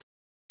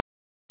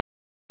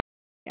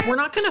We're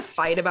not going to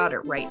fight about it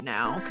right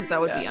now because that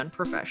would be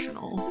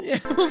unprofessional. Yeah,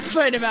 we'll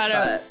fight about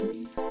it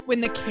when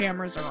the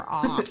cameras are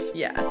off.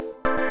 Yes.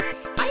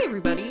 Hi,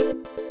 everybody.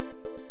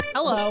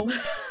 Hello.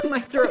 My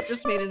throat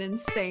just made an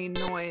insane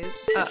noise.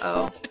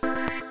 Uh-oh.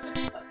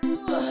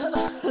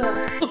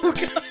 Oh,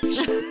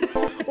 gosh.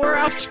 We're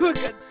off to a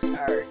good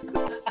start.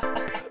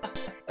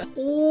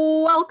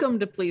 Welcome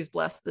to Please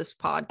Bless This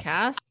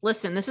Podcast.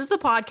 Listen, this is the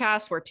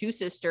podcast where two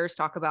sisters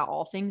talk about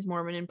all things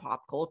Mormon and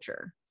pop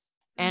culture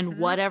and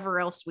whatever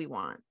else we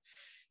want.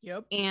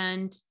 Yep.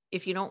 And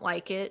if you don't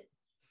like it,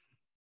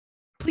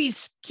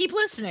 please keep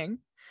listening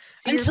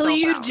until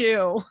you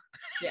do.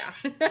 Yeah.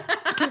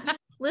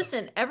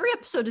 Listen, every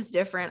episode is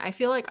different. I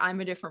feel like I'm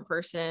a different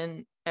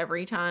person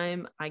every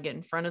time I get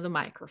in front of the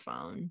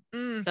microphone.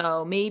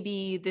 So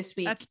maybe this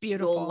week that's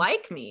beautiful. You'll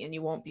like me and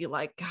you won't be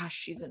like, gosh,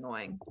 she's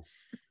annoying.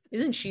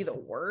 Isn't she the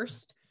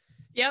worst?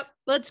 Yep.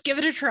 Let's give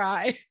it a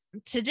try.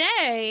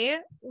 Today,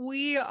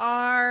 we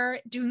are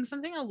doing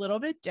something a little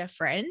bit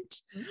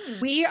different.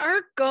 We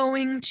are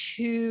going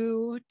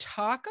to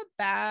talk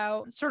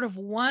about sort of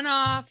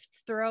one-off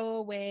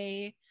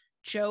throwaway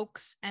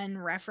jokes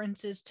and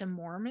references to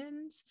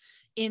Mormons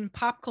in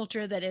pop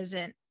culture that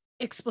isn't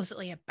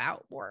explicitly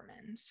about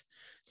Mormons.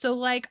 So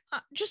like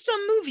just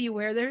a movie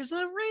where there's a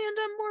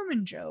random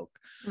Mormon joke.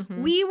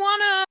 We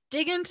want to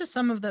dig into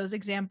some of those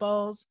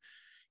examples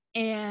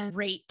and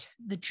rate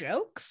the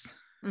jokes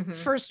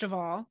first of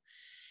all,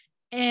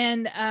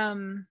 and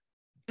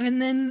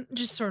then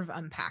just sort of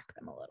unpack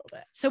them a little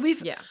bit. So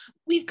we've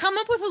come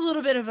up with a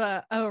little bit of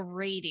a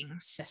rating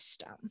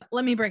system.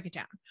 Let me break it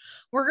down.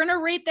 We're going to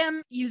rate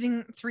them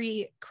using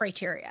 3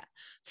 criteria.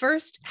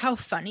 First, how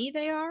funny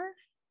they are.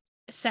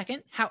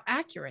 Second, how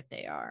accurate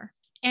they are.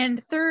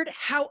 And third,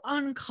 how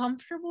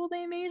uncomfortable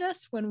they made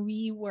us when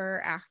we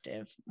were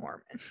active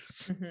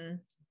Mormons.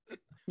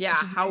 Yeah,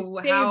 how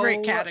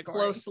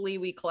closely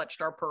we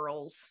clutched our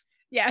pearls.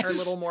 Yes. Our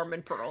little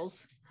Mormon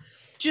pearls.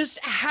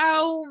 Just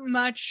how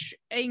much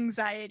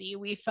anxiety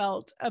we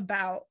felt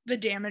about the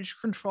damage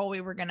control we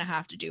were going to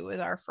have to do with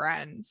our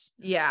friends.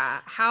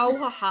 Yeah,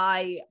 how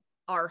high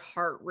our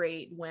heart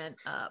rate went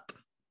up.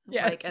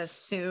 Yes. Like as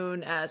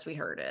soon as we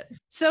heard it.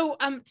 So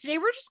today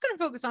we're just going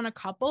to focus on a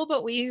couple,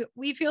 but we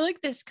feel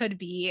like this could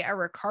be a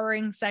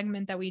recurring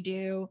segment that we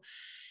do.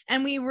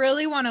 And we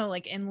really want to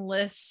like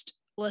enlist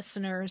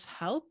listeners'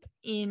 help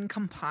in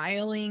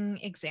compiling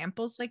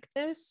examples like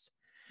this.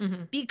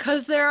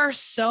 Because there are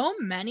so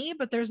many,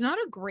 but there's not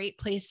a great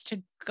place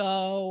to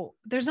go.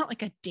 There's not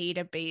like a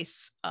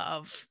database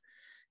of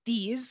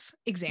these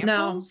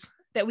examples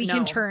that we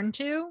can turn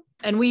to.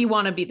 And we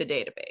want to be the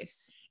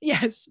database.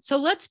 Yes. So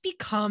let's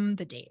become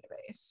the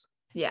database.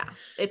 Yeah.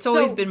 It's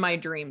always been my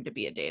dream to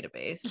be a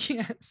database.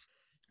 Yes.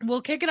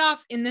 We'll kick it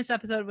off in this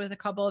episode with a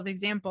couple of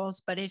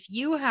examples, but if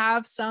you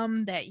have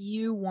some that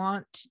you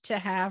want to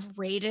have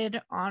rated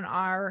on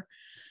our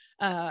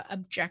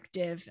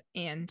objective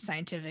and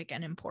scientific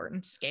and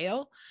important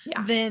scale,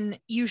 then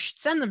you should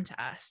send them to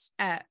us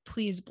at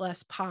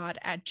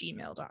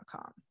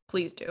pleaseblesspod@gmail.com.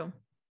 Please do.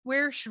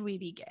 Where should we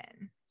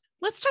begin?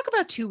 Let's talk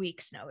about 2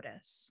 weeks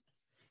notice.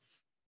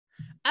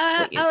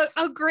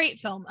 A great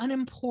film, an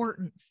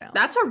important film.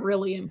 That's a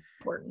really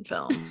important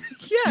film.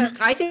 Yeah.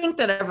 I think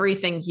that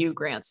everything Hugh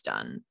Grant's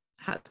done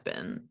has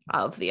been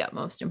of the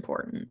utmost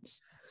importance.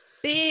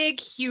 Big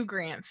Hugh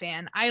Grant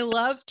fan. I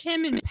loved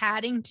him in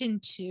Paddington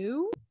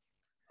 2.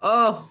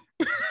 Oh,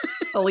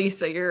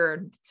 Elisa,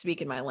 you're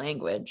speaking my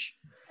language.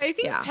 I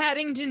think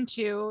Paddington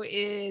 2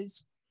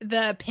 is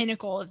the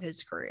pinnacle of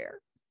his career.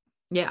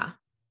 Yeah.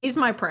 He's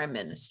my prime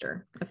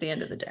minister at the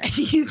end of the day.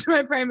 He's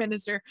my prime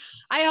minister.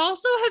 I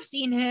also have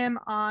seen him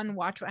on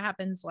Watch What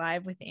Happens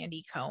Live with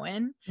Andy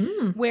Cohen,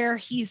 where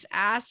he's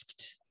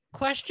asked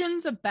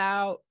questions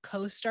about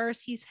co-stars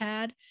he's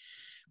had.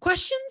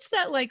 Questions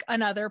that like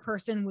another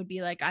person would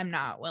be like, I'm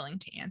not willing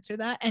to answer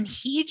that. And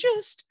he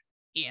just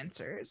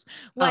answers.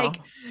 Like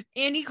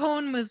Andy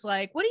Cohen was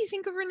like, what do you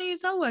think of Renee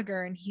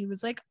Zellweger? And he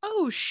was like,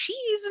 oh,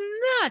 she's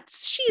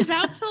nuts. She's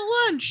out to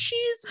lunch.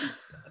 She's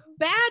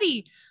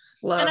baddie.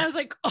 Love. And I was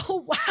like,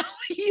 oh, wow,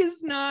 he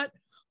is not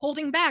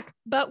holding back.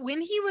 But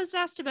when he was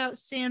asked about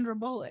Sandra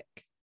Bullock,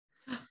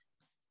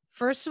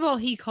 first of all,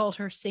 he called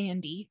her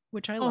Sandy,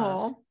 which I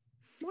love.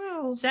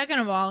 Wow. Second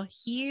of all,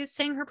 he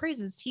sang her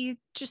praises. He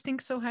just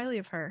thinks so highly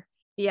of her.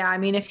 Yeah, I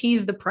mean, if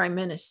he's the prime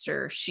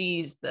minister,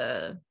 she's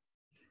the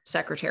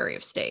Secretary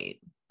of State.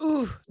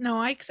 Ooh, no,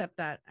 I accept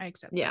that.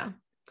 That.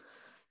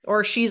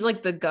 Or she's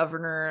like the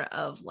governor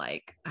of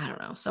like, I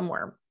don't know,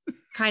 somewhere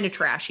kind of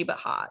trashy but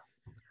hot.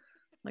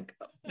 Like,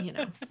 you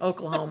know,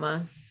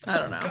 Oklahoma. I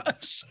don't know.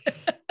 Gosh.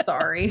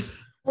 Sorry.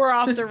 We're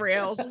off the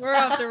rails.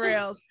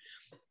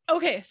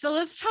 Okay, so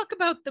let's talk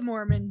about the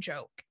Mormon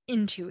joke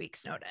in 2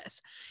 weeks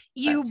notice.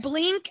 You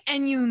blink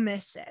and you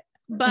miss it.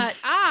 But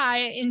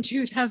I, in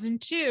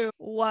 2002,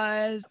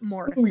 was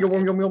mortified.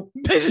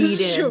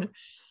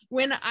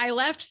 When I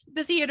left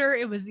the theater,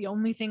 it was the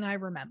only thing I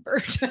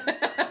remembered.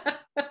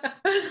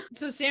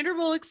 So Sandra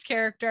Bullock's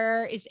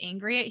character is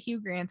angry at Hugh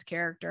Grant's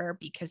character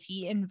because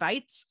he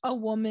invites a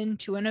woman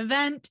to an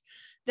event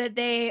that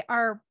they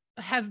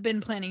have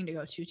been planning to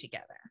go to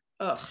together.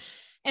 Ugh.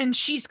 And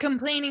she's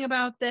complaining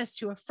about this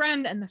to a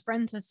friend, and the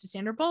friend says to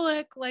Sandra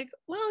Bullock, like,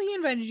 well, he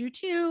invited you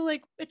too.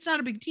 Like, it's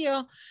not a big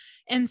deal.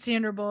 And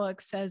Sandra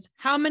Bullock says,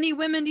 how many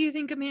women do you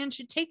think a man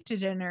should take to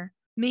dinner?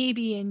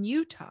 Maybe in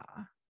Utah.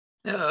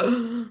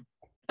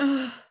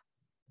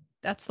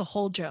 That's the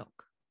whole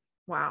joke.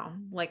 Wow.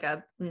 Like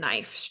a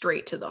knife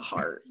straight to the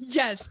heart.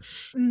 Yes.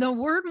 The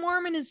word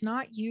Mormon is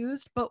not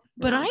used, but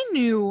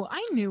No.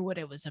 I knew what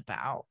it was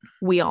about.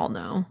 We all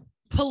know.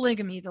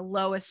 Polygamy, the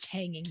lowest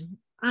hanging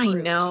I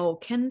fruit. know.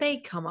 Can they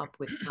come up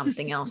with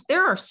something else?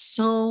 There are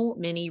so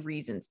many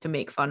reasons to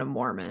make fun of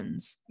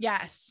Mormons.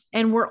 Yes.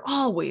 And we're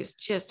always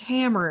just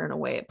hammering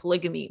away at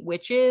polygamy,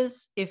 which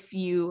is, if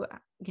you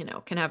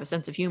can have a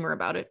sense of humor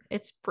about it,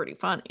 it's pretty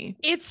funny.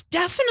 It's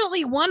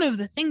definitely one of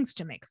the things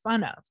to make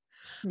fun of.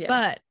 Yes.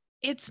 But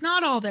it's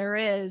not all there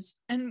is.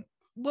 And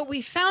what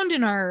we found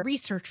in our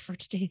research for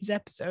today's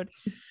episode,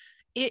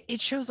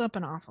 it shows up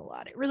an awful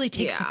lot. It really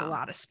takes up a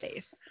lot of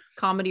space.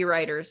 Comedy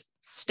writers,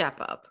 step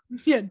up.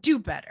 Yeah, do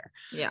better.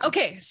 Yeah.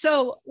 Okay,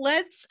 so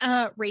let's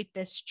rate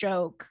this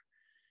joke.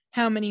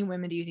 How many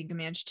women do you think a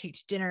man should take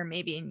to dinner?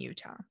 Maybe in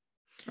Utah.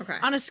 Okay.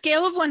 On a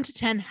scale of 1 to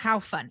 10, how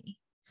funny?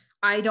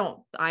 I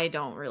don't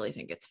really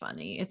think it's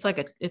funny. It's like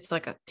a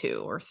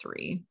 2 or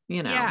 3,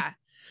 Yeah.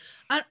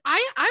 I'm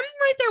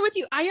right there with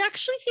you. I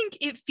actually think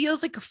it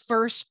feels like a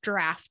first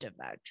draft of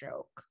that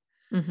joke.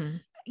 Mm-hmm.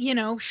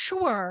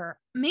 Sure,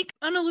 make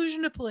an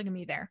allusion to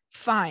polygamy there.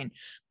 Fine.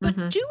 But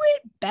do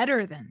it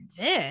better than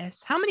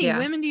this. How many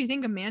women do you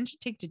think a man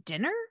should take to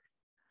dinner?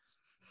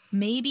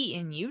 Maybe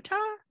in Utah?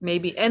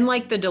 Maybe. And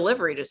like the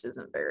delivery just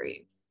isn't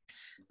very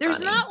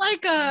There's funny. Not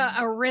like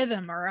a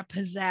rhythm or a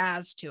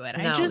pizzazz to it.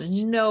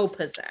 No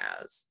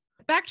pizzazz.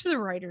 Back to the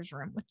writer's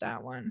room with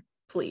that one.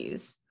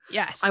 Please.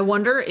 Yes. I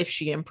wonder if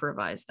she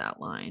improvised that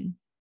line.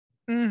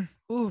 Maybe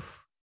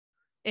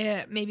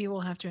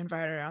we'll have to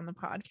invite her on the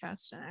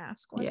podcast and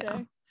ask one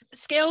day.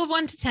 Scale of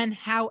 1 to 10,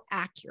 how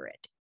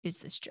accurate is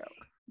this joke?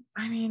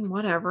 I mean,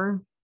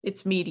 whatever.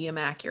 It's medium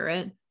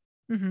accurate.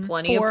 Mm-hmm.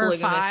 Plenty 4 of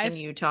polygamists in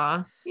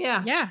Utah.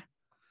 Yeah. Yeah.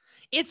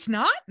 It's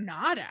not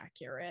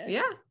accurate.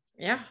 Yeah.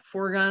 Yeah. If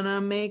we're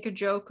gonna make a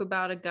joke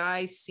about a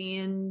guy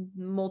seeing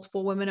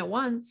multiple women at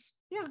once,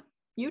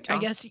 Utah. I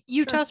guess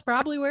Utah's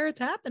probably where it's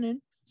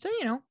happening. So,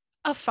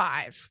 a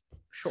 5.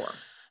 Sure.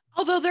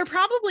 Although they're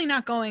probably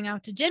not going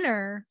out to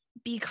dinner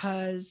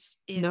because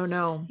it's,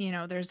 no.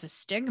 There's a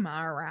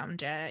stigma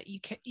around it. You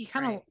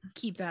kind of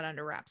keep that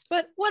under wraps,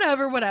 but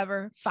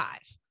whatever. 5.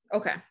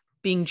 Okay.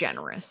 Being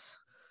generous.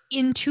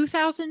 In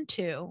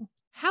 2002,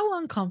 how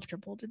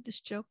uncomfortable did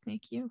this joke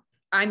make you?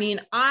 I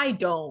mean, I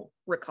don't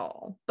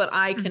recall, but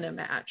I can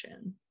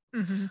imagine.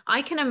 Mm-hmm.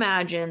 I can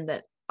imagine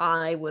that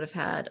I would have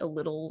had a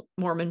little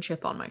Mormon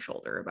chip on my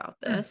shoulder about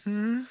this.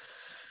 Mm-hmm.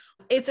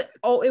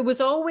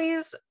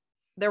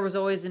 There was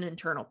always an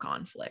internal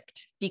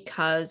conflict,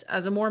 because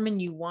as a Mormon,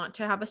 you want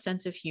to have a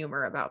sense of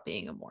humor about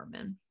being a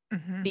Mormon,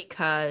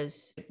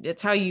 because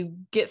it's how you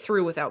get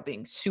through without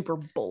being super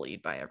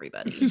bullied by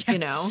everybody.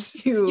 Yes.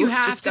 You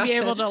have to be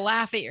able to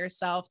laugh at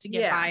yourself to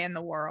get by in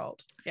the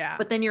world. Yeah.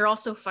 But then you're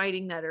also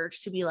fighting that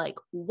urge to be like,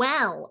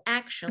 well,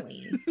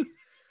 actually,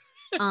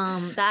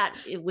 that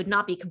it would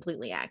not be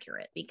completely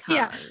accurate,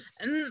 because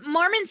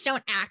Mormons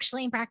don't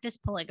actually practice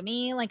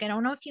polygamy. Like, I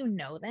don't know if you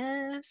know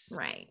this.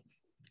 Right.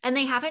 And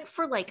they haven't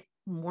for like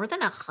more than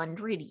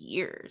 100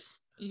 years.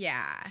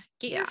 Yeah.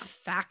 Get your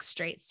facts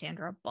straight,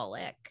 Sandra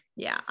Bullock.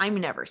 Yeah.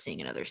 I'm never seeing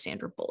another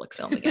Sandra Bullock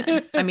film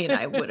again. I mean,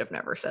 I would have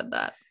never said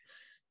that.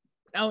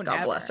 Oh,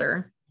 God bless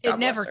her. It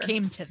never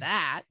came to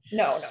that.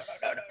 No.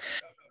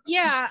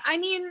 Yeah. I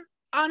mean,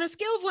 on a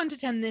scale of 1 to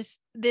 10, this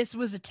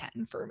was a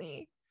 10 for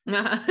me.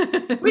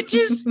 Which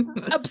is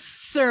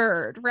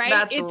absurd,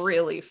 right? It's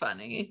really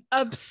funny.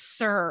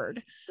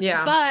 Absurd.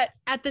 Yeah. But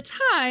at the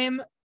time,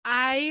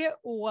 I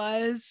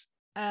was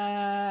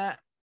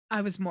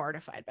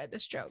mortified by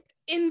this joke.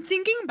 In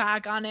thinking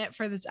back on it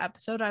for this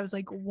episode, I was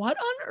like, what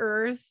on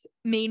earth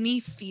made me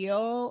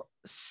feel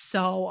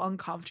so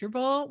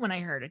uncomfortable when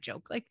I heard a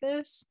joke like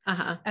this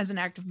as an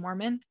active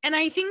Mormon? And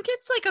I think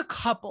it's like a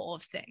couple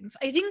of things.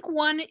 I think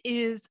one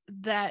is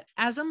that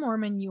as a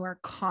Mormon, you are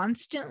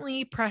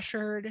constantly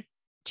pressured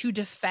to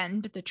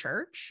defend the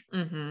church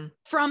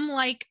from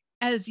like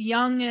as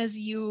young as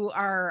you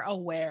are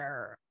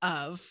aware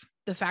of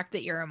the fact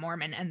that you're a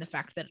Mormon and the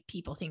fact that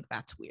people think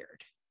that's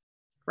weird.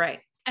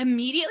 Right.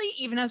 Immediately,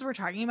 even as we're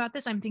talking about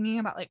this, I'm thinking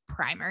about like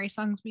primary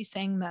songs we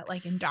sang that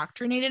like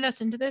indoctrinated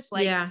us into this.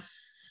 Like,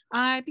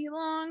 I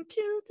belong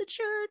to the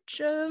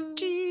Church of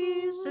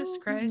Jesus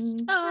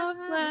Christ of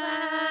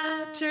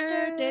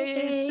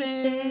Latter-day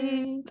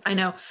Saints. I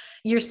know.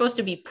 You're supposed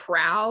to be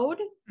proud,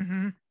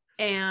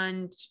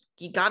 and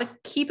you got to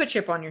keep a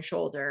chip on your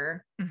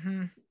shoulder.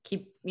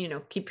 Keep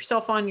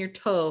yourself on your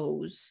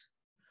toes.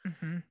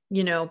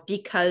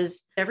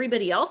 Because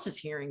everybody else is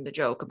hearing the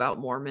joke about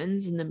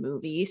Mormons in the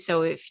movie.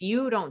 So if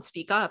you don't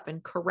speak up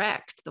and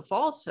correct the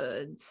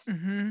falsehoods,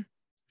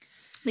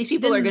 these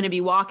people are going to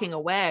be walking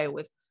away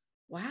with,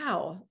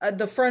 wow,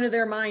 the front of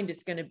their mind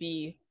is going to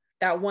be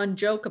that one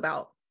joke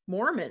about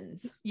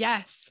Mormons.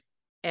 Yes.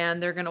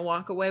 And they're going to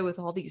walk away with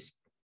all these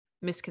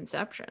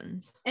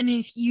misconceptions. And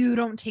if you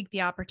don't take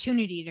the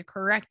opportunity to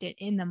correct it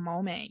in the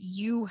moment,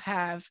 you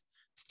have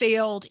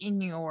failed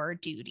in your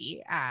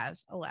duty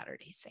as a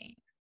Latter-day Saint.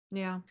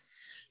 Yeah.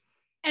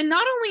 And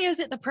not only is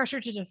it the pressure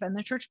to defend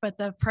the church, but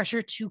the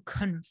pressure to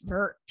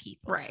convert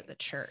people to the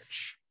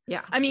church.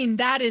 Yeah. I mean,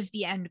 that is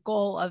the end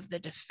goal of the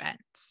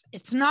defense.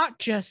 It's not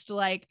just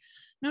like,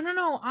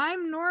 no,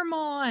 I'm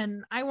normal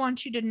and I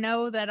want you to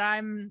know that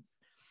I'm,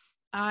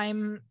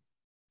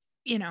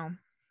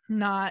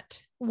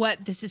 not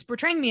what this is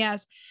portraying me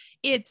as.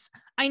 It's,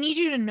 I need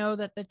you to know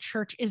that the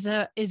church is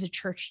a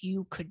church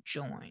you could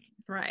join.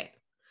 Right.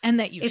 And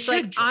that you should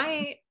like,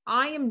 join.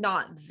 I am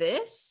not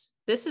this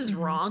is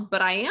wrong,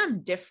 but I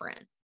am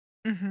different.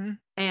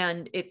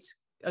 And it's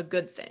a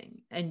good thing.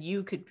 And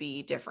you could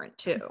be different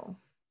too.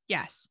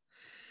 Yes.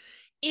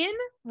 In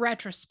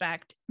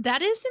retrospect,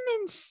 that is an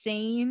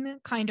insane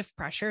kind of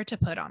pressure to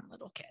put on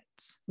little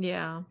kids.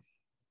 Yeah.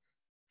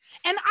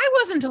 And I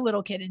wasn't a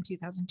little kid in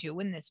 2002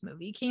 when this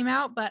movie came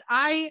out, but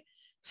I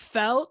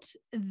felt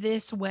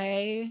this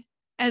way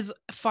as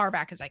far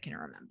back as I can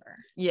remember.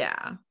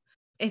 Yeah.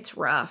 It's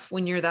rough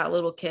when you're that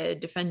little kid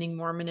defending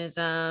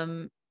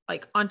Mormonism,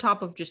 like on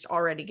top of just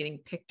already getting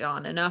picked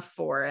on enough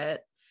for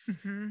it.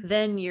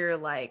 Then you're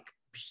like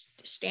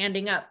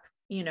standing up,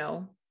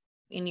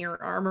 in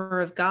your armor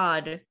of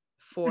God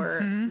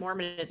for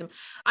Mormonism.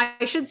 I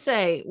should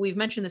say, we've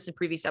mentioned this in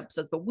previous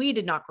episodes, but we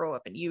did not grow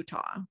up in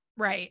Utah.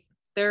 Right.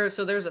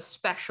 So there's a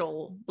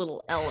special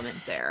little element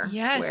there.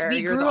 Yes,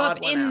 we grew up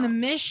in the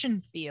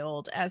mission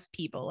field, as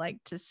people like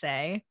to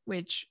say,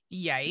 which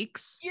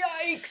yikes.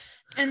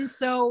 And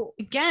so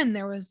again,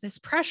 there was this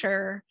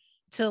pressure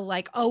to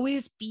like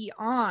always be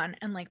on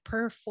and like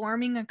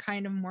performing a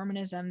kind of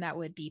Mormonism that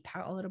would be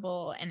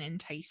palatable and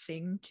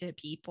enticing to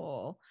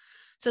people,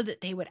 so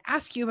that they would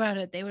ask you about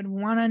it. They would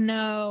want to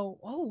know,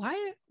 oh,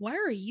 why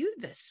are you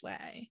this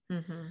way?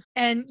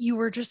 And you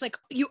were just like,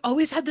 you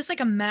always had this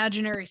like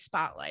imaginary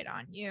spotlight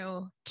on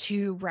you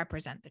to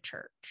represent the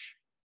church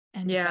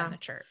and defend the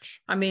church.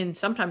 I mean,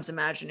 sometimes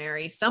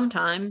imaginary,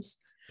 sometimes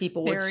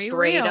people would Very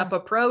straight real. up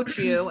approach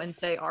you and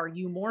say, are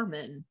you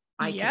Mormon?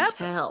 I can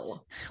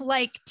tell.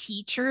 Like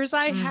teachers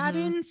I had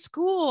in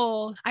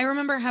school. I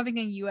remember having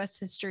a US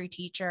history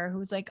teacher who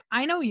was like,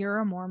 I know you're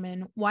a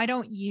Mormon. Why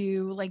don't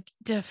you like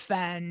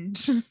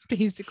defend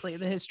basically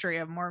the history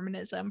of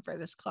Mormonism for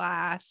this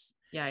class?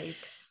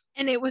 Yikes.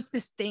 And it was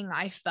this thing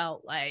I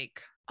felt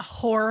like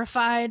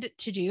horrified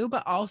to do,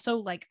 but also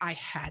like I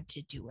had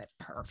to do it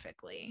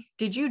perfectly.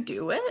 Did you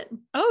do it?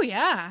 Oh,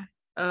 yeah.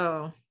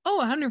 Oh,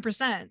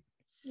 100%.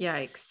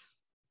 Yikes.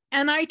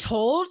 And I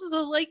told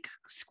the like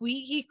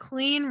squeaky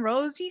clean,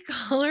 rosy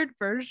colored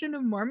version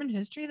of Mormon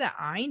history that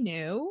I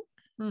knew.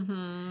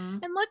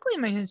 And luckily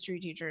my history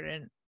teacher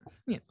didn't,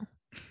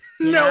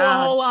 know a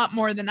whole lot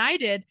more than I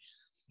did.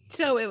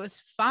 So it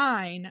was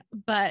fine.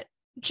 But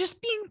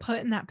just being put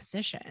in that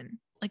position,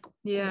 like,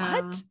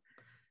 what?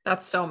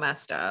 That's so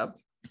messed up.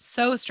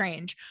 So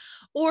strange.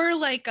 Or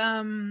like,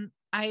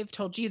 I've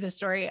told you the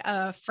story.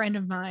 A friend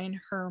of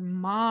mine, her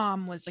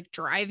mom was like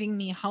driving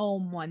me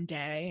home one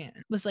day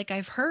and was like,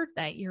 I've heard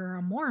that you're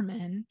a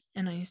Mormon.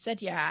 And I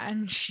said, yeah.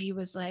 And she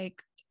was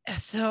like,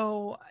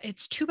 so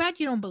it's too bad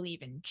you don't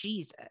believe in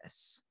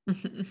Jesus.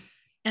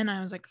 And I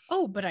was like,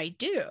 oh, but I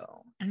do.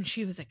 And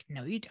she was like,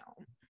 no, you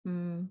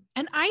don't.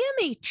 And I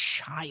am a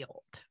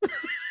child.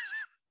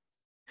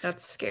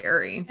 That's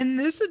scary. And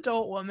this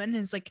adult woman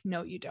is like,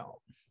 no, you don't.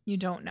 You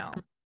don't know.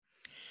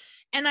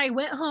 And I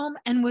went home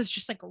and was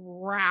just like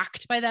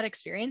racked by that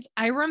experience.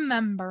 I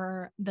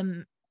remember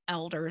the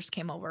elders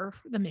came over,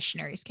 the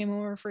missionaries came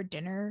over for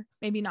dinner,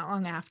 maybe not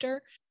long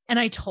after. And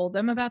I told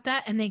them about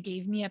that. And they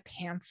gave me a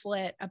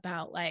pamphlet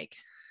about like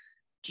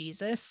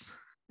Jesus.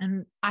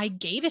 And I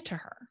gave it to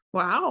her.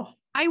 Wow.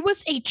 I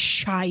was a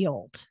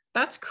child.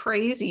 That's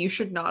crazy. You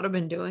should not have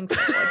been doing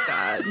something like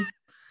that.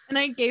 And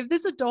I gave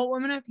this adult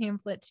woman a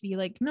pamphlet to be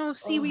like, no,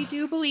 see, we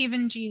do believe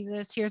in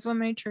Jesus. Here's what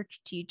my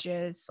church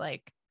teaches.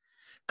 Like,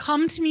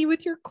 come to me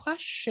with your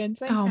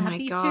questions. I'm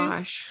happy my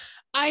gosh. To.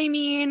 I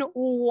mean,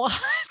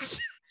 what?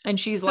 And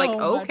she's so like,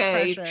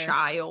 okay,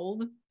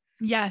 child.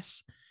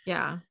 Yes.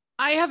 Yeah.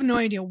 I have no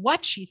idea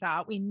what she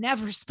thought. We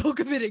never spoke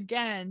of it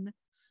again.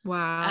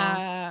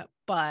 Wow.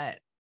 But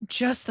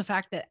just the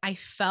fact that I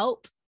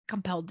felt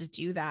compelled to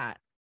do that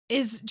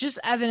is just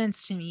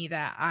evidence to me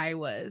that I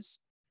was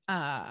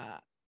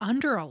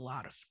under a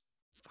lot of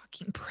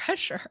fucking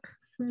pressure.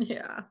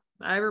 Yeah.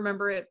 I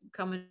remember it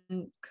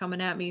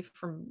coming at me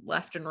from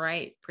left and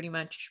right pretty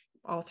much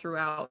all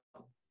throughout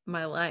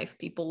my life.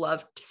 People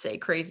love to say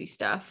crazy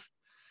stuff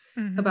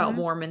about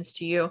Mormons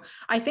to you.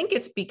 I think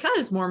it's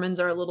because Mormons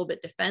are a little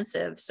bit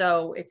defensive.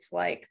 So it's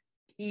like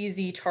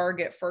easy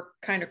target for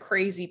kind of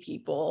crazy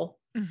people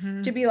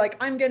to be like,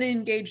 I'm going to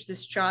engage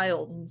this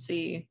child and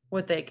see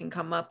what they can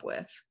come up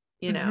with,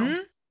 you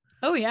know?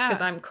 Oh, yeah.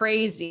 Because I'm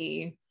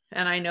crazy.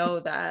 And I know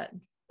that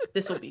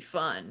this will be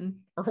fun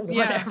or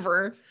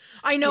whatever.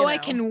 I know I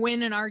can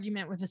win an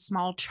argument with a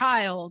small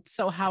child,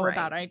 so how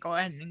about I go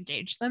ahead and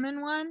engage them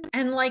in one?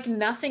 And like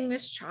nothing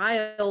this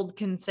child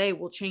can say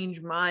will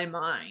change my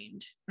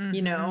mind.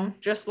 You know,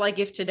 just like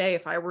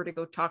if I were to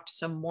go talk to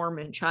some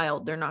Mormon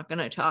child, they're not going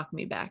to talk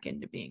me back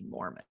into being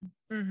Mormon.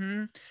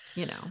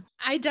 You know,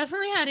 I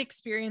definitely had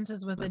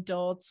experiences with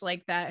adults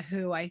like that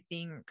who I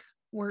think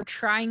were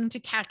trying to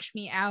catch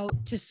me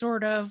out to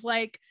sort of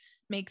like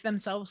make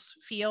themselves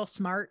feel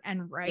smart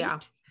and right. Yeah,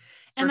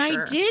 and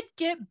I did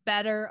get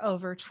better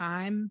over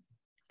time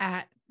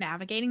at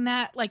navigating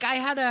that. Like I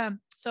had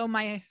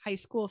my high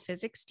school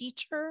physics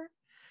teacher,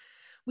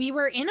 we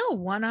were in a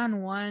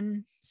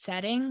one-on-one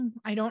setting.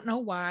 I don't know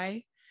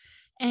why.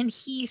 And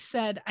he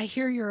said, "I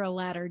hear you're a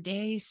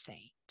Latter-day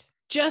Saint."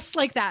 Just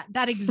like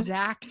that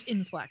exact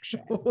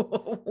inflection.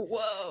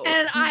 Whoa.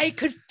 And I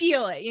could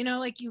feel it, you know,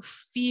 like you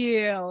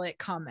feel it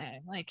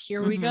coming. Like,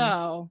 here we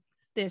go.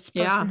 This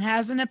person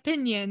has an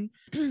opinion.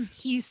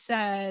 He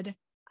said,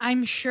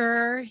 "I'm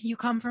sure you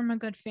come from a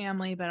good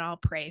family, but I'll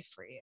pray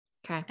for you."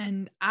 Okay.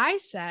 And I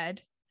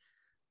said,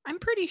 "I'm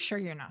pretty sure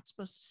you're not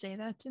supposed to say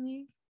that to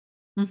me."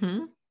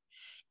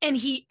 And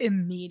he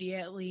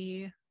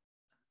immediately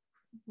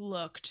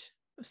looked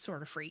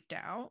sort of freaked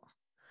out.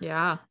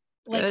 Yeah.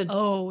 Like, good.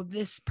 Oh,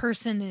 this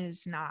person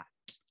is not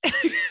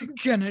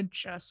gonna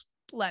just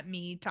let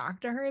me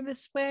talk to her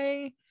this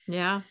way.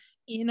 Yeah.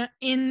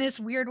 In this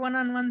weird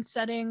one-on-one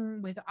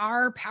setting with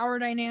our power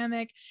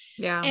dynamic.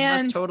 Yeah,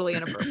 and that's totally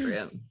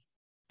inappropriate.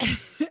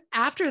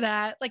 After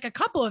that, like a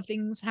couple of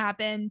things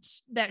happened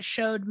that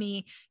showed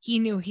me he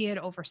knew he had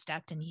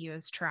overstepped and he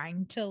was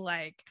trying to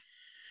like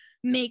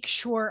make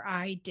sure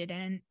I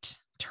didn't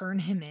turn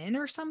him in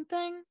or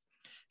something.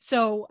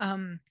 So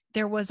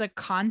there was a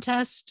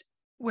contest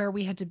where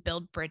we had to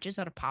build bridges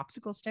out of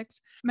popsicle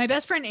sticks. My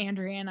best friend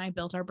Andrea and I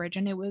built our bridge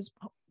and it was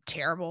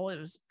terrible. It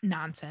was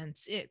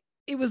nonsense. It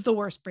was the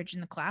worst bridge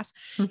in the class.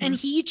 And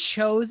he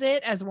chose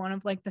it as one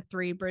of like the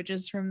 3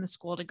 bridges from the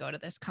school to go to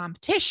this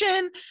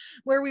competition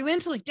where we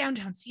went to like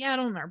downtown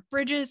Seattle and our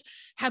bridges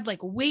had like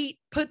weight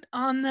put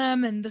on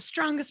them and the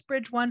strongest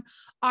bridge won.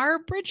 Our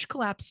bridge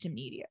collapsed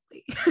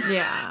immediately.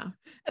 Yeah.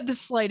 At the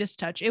slightest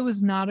touch. It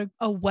was not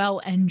a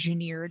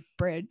well-engineered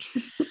bridge,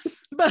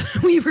 but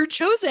we were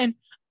chosen,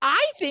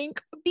 I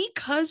think,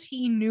 because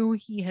he knew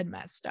he had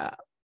messed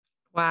up.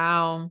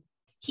 Wow.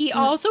 He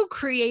also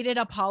created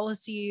a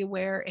policy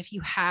where if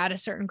you had a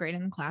certain grade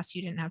in the class,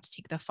 you didn't have to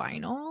take the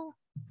final.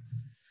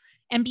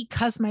 And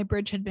because my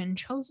bridge had been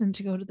chosen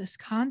to go to this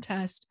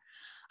contest,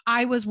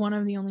 I was one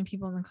of the only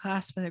people in the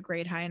class with a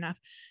grade high enough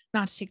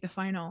not to take the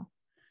final.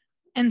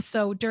 And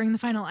so during the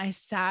final, I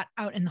sat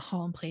out in the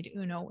hall and played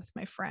Uno with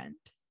my friend.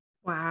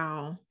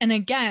 Wow. And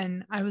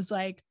again, I was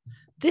like,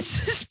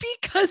 this is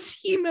because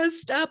he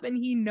messed up and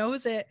he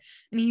knows it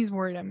and he's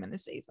worried I'm going to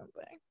say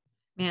something.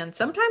 Man,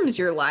 sometimes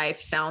your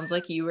life sounds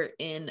like you were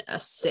in a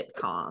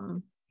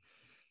sitcom,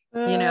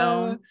 you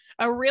know,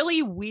 a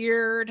really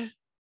weird,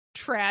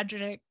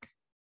 tragic,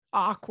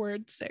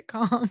 awkward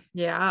sitcom.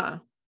 Yeah.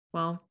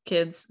 Well,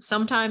 kids,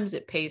 sometimes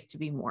it pays to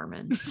be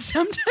Mormon.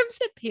 Sometimes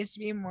it pays to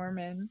be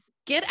Mormon.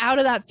 Get out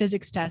of that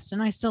physics test.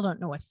 And I still don't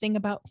know a thing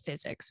about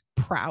physics,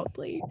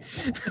 proudly.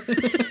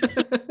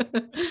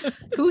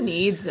 Who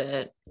needs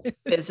it?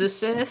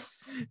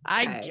 Physicists?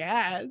 I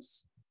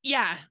guess.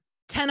 Yeah.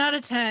 10 out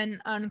of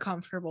 10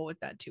 uncomfortable with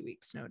that 2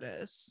 weeks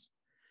notice.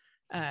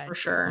 For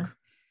sure.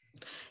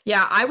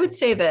 Yeah, I would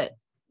say that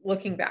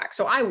looking back.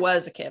 So I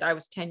was a kid. I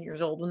was 10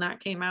 years old when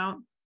that came out.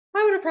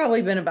 I would have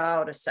probably been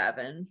about a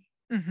 7.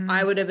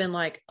 I would have been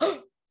like,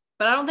 oh,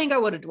 but I don't think I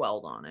would have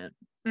dwelled on it.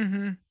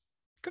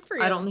 Good for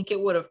you. I don't think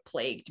it would have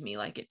plagued me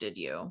like it did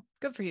you.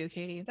 Good for you,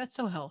 Katie. That's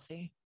so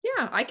healthy.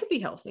 Yeah, I could be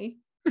healthy.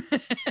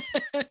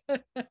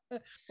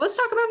 Let's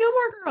talk about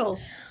Gilmore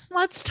Girls.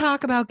 Let's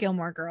talk about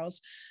Gilmore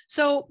Girls.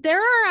 So there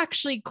are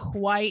actually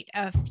quite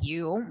a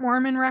few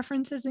Mormon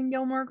references in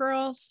Gilmore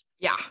Girls.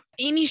 Yeah.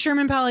 Amy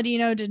Sherman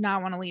Palladino did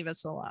not want to leave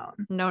us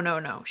alone.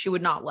 No. She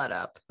would not let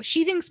up.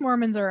 She thinks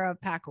Mormons are a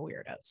pack of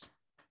weirdos.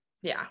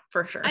 Yeah,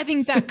 for sure. I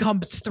think that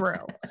comes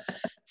through.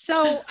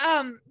 So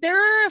there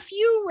are a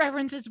few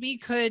references we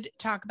could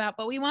talk about,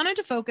 but we wanted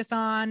to focus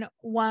on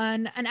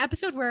an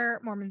episode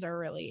where Mormons are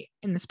really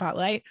in the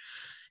spotlight.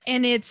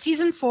 And it's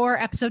season 4,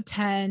 episode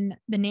 10,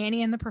 The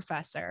Nanny and the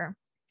Professor.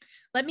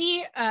 Let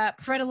me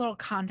provide a little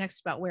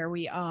context about where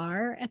we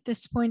are at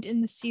this point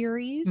in the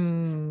series.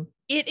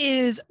 It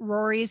is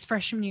Rory's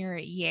freshman year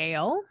at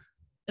Yale.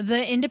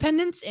 The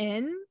Independence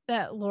Inn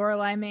that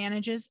Lorelai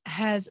manages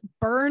has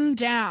burned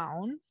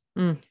down.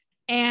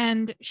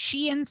 And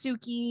she and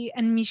Suki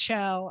and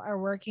Michelle are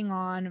working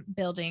on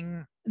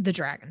building the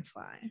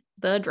Dragonfly.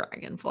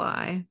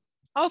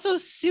 Also,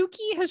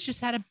 Suki has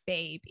just had a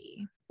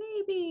baby.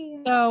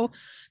 So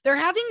they're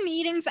having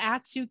meetings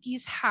at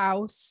Suki's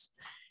house.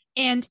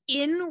 And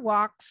in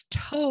walks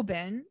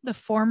Tobin, the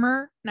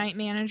former night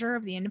manager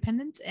of the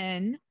Independence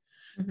Inn,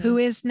 who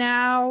is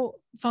now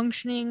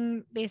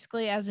functioning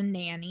basically as a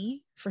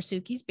nanny for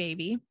Suki's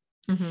baby.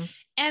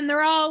 And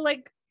they're all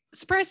like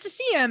surprised to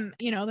see him.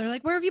 You know, they're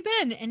like, where have you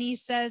been? And he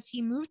says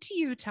he moved to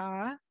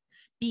Utah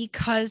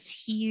because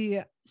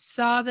he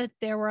saw that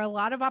there were a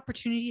lot of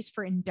opportunities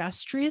for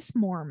industrious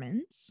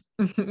Mormons.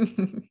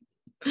 And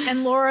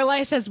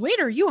Lorelai says, wait,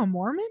 are you a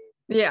Mormon?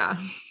 Yeah.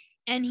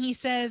 And he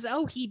says,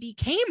 oh, he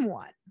became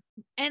one.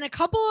 And a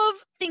couple of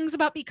things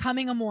about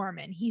becoming a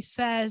Mormon. He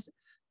says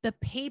the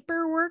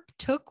paperwork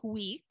took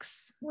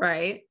weeks.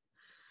 Right.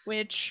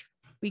 Which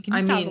we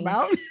can talk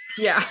about.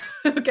 Yeah.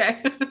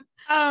 Okay.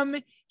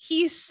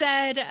 He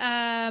said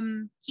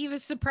he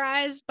was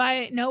surprised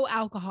by no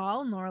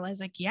alcohol. And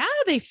Lorelai's like, yeah,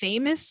 they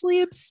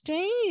famously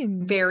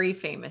abstain. Very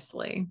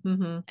famously.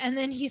 Mm-hmm. And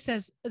then he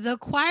says, the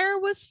choir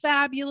was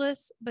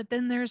fabulous, but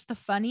then there's the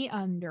funny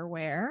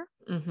underwear.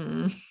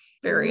 Mm-hmm.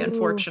 Very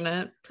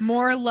unfortunate.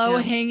 More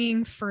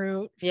low-hanging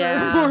fruit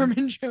for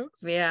Mormon jokes.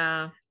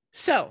 Yeah.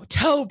 So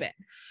Tobin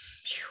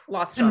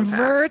lots to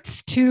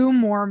converts to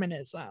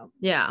Mormonism.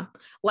 Yeah.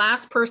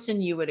 Last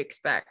person you would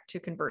expect to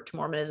convert to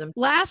Mormonism.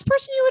 Last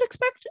person you would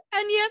expect,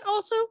 and yet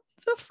also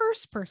the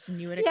first person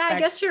you would expect. Yeah, I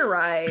guess you're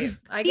right.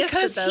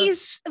 Because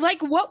he's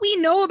like, what we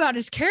know about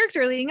his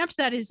character leading up to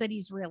that is that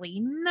he's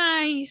really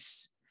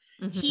nice.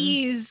 Mm-hmm.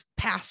 He's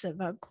passive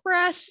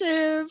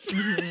aggressive.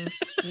 Mm-hmm.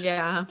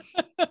 Yeah.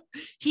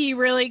 He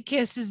really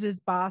kisses his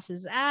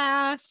boss's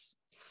ass.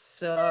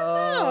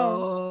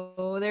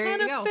 So there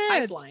you go.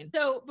 Pipeline.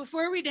 So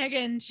before we dig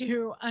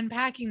into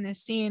unpacking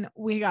this scene,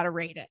 we got to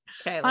rate it.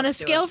 Okay. On a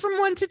scale from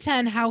 1 to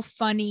 10, how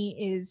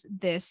funny is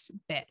this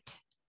bit?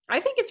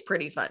 I think it's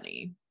pretty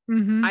funny.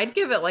 Mm-hmm. I'd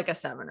give it like a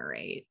 7 or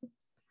 8.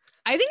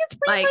 I think it's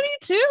pretty funny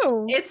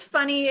too. It's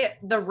funny.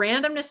 The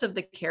randomness of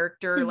the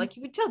character, like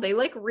you could tell they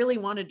like really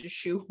wanted to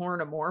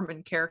shoehorn a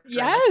Mormon character.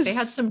 Yes. They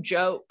had some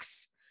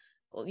jokes,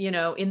 you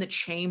know, in the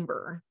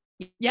chamber.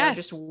 Yes.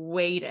 Just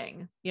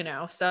waiting, you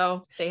know,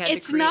 so they had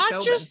it's to create not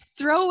Tobin. Just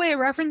throwaway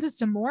references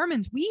to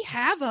Mormons. We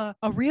have a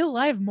real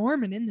live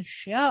Mormon in the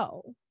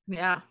show.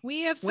 Yeah.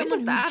 We have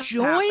someone who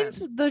joins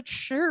the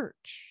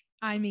church.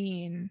 I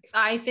mean,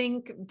 I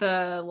think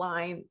the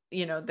line,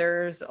 you know,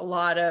 there's a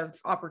lot of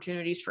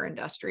opportunities for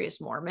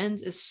industrious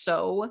Mormons is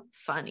so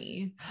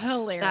funny.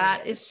 Hilarious.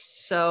 That is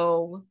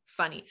so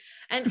funny.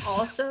 And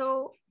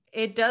also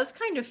it does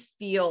kind of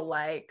feel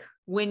like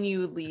when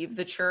you leave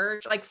the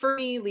church, like for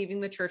me, leaving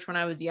the church when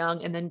I was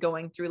young and then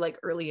going through like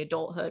early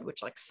adulthood,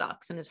 which like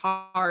sucks and is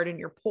hard and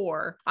you're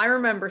poor. I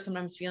remember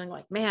sometimes feeling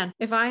like, man,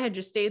 if I had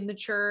just stayed in the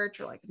church,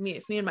 or like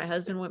if me and my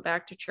husband went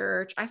back to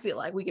church, I feel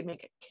like we could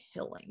make a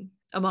killing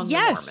among the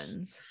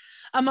Mormons.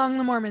 Among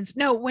the Mormons.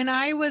 No, when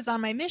I was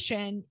on my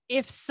mission,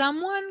 if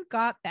someone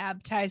got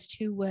baptized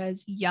who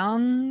was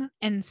young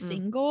and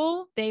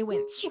single, they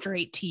went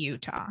straight to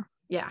Utah.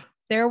 Yeah.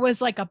 There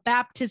was like a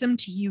baptism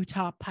to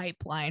Utah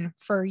pipeline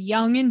for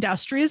young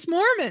industrious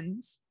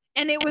Mormons.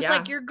 And it was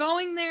like, you're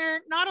going there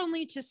not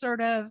only to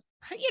sort of,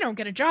 you know,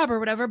 get a job or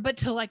whatever, but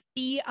to like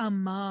be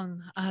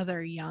among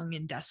other young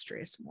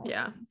industrious Mormons.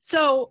 Yeah.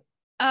 So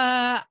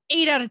 8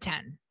 out of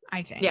 10,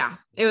 I think. Yeah.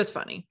 It was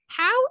funny.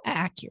 How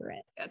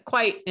accurate?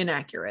 Quite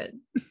inaccurate.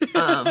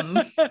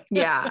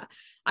 Yeah.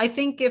 I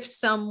think if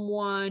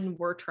someone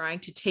were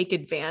trying to take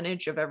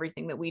advantage of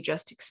everything that we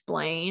just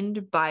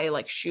explained by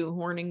like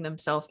shoehorning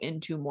themselves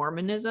into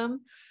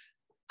Mormonism,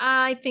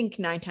 I think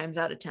 9 times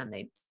out of 10,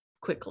 they'd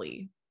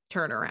quickly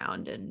turn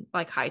around and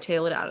like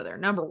hightail it out of there.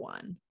 Number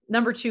 1.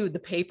 Number 2, the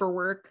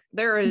paperwork.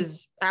 There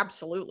is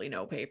absolutely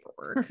no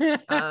paperwork.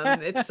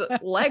 It's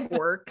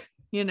legwork,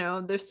 you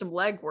know, there's some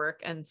legwork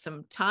and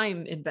some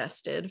time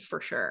invested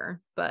for sure.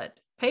 But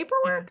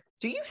paperwork,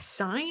 do you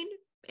sign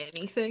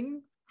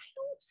anything?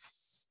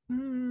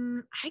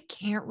 I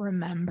can't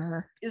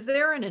remember. Is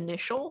there an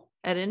initial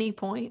at any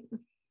point?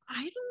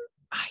 I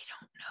don't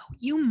know.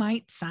 You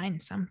might sign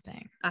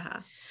something.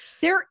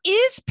 There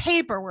is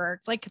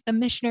paperwork. It's like the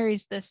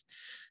missionaries,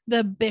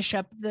 the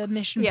bishop, the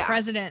mission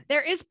president.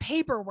 There is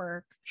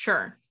paperwork.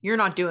 Sure. You're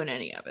not doing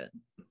any of it.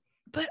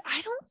 But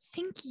I don't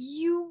think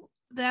you,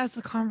 as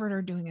the convert,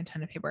 are doing a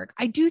ton of paperwork.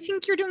 I do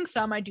think you're doing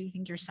some. I do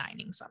think you're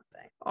signing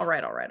something. All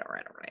right.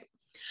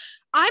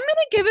 I'm going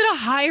to give it a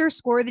higher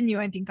score than you,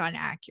 I think, on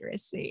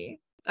accuracy.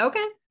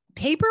 Okay.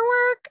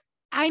 Paperwork,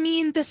 I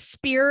mean, the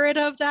spirit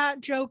of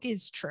that joke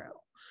is true.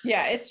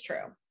 Yeah, it's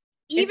true.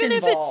 Even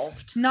if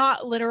it's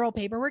not literal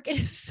paperwork, it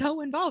is so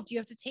involved. You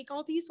have to take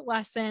all these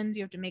lessons.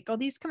 You have to make all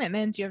these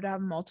commitments. You have to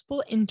have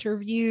multiple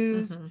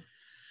interviews. Mm-hmm.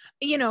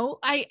 You know,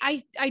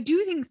 I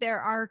do think there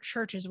are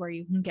churches where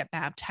you can get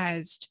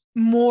baptized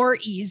more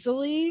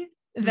easily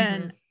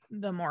than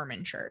the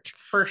Mormon church.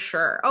 For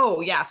sure.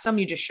 Oh, yeah. Some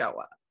you just show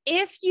up.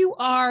 If you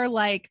are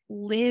like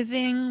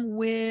living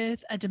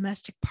with a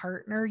domestic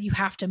partner, you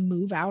have to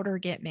move out or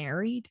get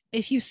married.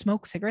 If you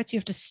smoke cigarettes, you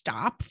have to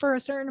stop for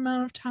a certain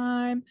amount of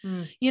time.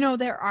 You know,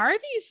 there are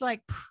these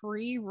like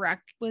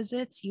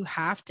prerequisites you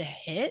have to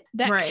hit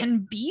that can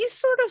be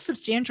sort of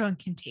substantial and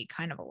can take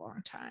kind of a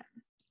long time.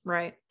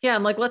 Right. Yeah.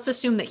 And like, let's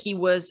assume that he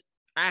was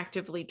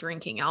actively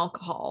drinking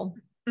alcohol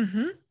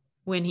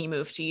when he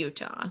moved to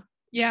Utah.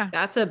 Yeah.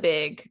 That's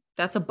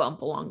a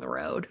bump along the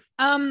road.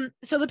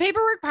 So the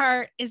paperwork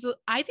part is,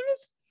 I think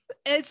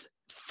it's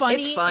funny,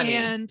 it's funny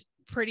and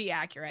pretty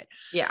accurate.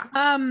 Yeah.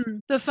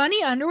 The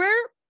funny underwear,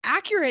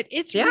 accurate.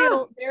 It's Yeah.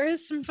 real. There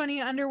is some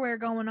funny underwear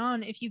going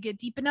on if you get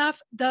deep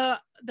enough. The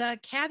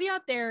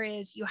caveat there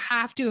is you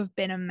have to have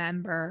been a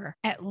member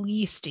at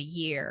least a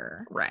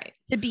year, right,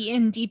 to be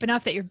in deep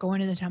enough that you're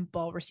going to the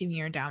temple, receiving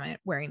your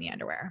endowment, wearing the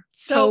underwear.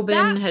 So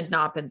Tobin had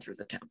not been through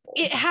the temple.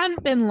 It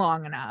hadn't been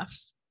long enough.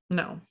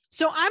 No.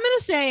 So I'm gonna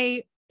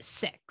say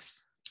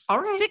 6. All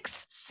right.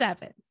 6,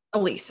 7.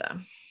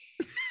 Elisa.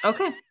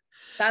 Okay.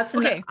 That's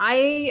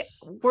okay.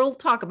 We'll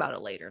talk about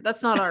it later.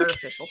 That's not our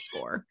official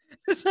score.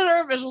 It's not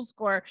our official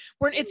score.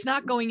 It's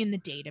not going in the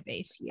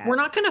database yet. We're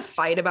not going to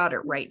fight about it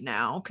right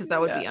now because that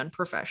would be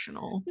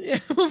unprofessional. Yeah,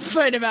 we'll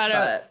fight about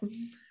it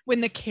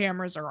when the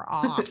cameras are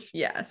off.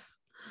 Yes.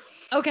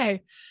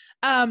 Okay.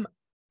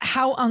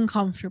 How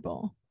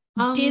uncomfortable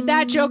did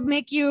that joke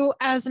make you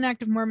as an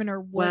active Mormon,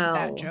 or would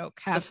that joke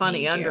have the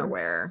funny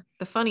underwear?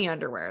 The funny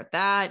underwear.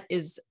 That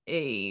is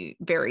a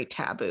very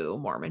taboo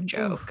Mormon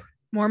joke. Ooh.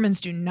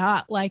 Mormons do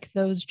not like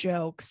those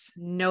jokes.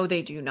 No,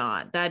 they do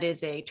not. That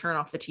is a turn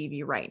off the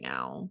TV right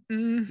now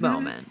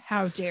moment.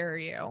 How dare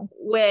you?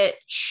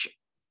 Which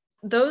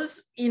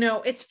those,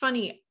 it's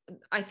funny.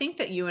 I think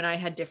that you and I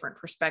had different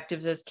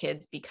perspectives as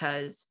kids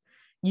because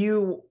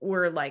you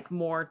were like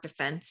more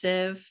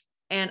defensive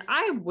and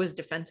I was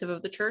defensive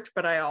of the church,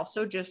 but I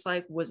also just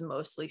like was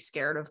mostly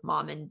scared of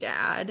mom and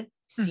dad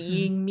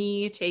seeing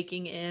me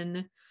taking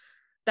in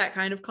that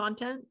kind of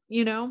content,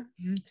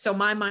 So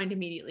my mind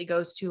immediately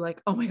goes to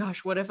like, oh my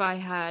gosh, what if I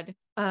had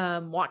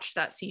watched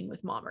that scene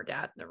with mom or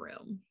dad in the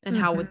room, and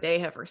how would they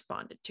have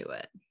responded to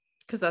it?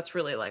 Because that's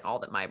really like all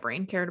that my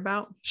brain cared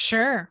about.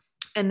 Sure.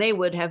 And they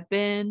would have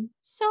been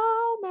so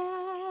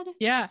mad.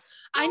 Yeah.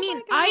 I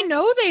mean, I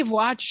know they've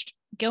watched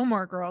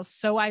Gilmore Girls,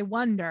 so I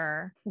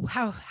wonder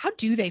how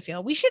do they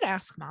feel? We should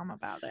ask mom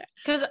about it,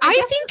 because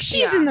I think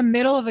she's in the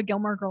middle of a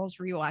Gilmore Girls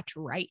rewatch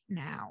right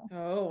now.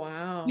 Oh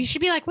wow. We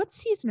should be like, what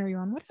season are you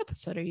on? What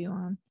episode are you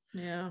on?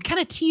 Yeah, kind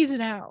of tease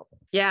it out.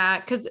 Yeah,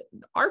 because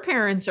our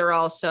parents are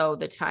also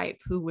the type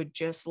who would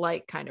just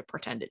like kind of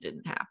pretend it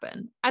didn't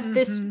happen at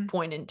this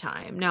point in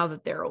time. Now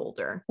that they're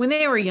older, when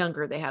they were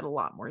younger, they had a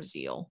lot more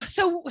zeal.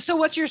 So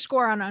what's your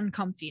score on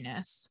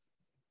uncomfiness?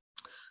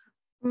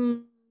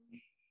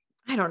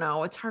 I don't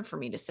know. It's hard for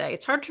me to say.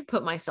 It's hard to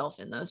put myself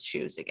in those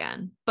shoes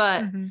again,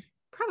 but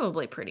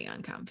probably pretty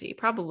uncomfy.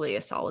 Probably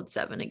a solid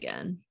 7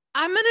 again.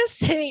 I'm going to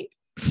say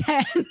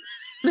 10.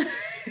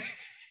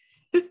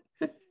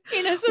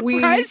 In a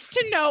surprise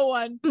to no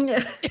one,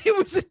 it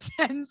was a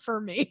 10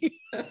 for me.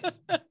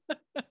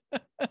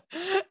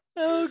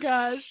 Oh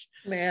gosh,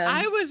 man.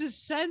 I was a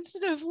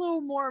sensitive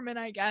little Mormon,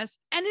 I guess.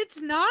 And it's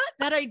not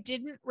that I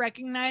didn't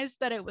recognize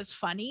that it was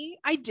funny.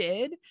 I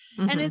did.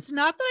 And it's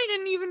not that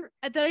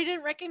I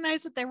didn't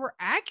recognize that there were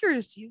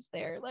accuracies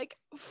there. Like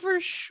for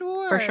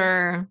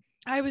sure.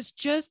 I was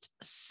just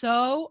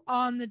so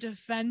on the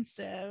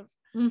defensive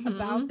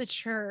about the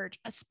church,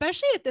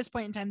 especially at this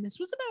point in time. This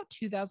was about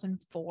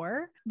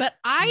 2004, but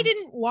I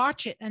didn't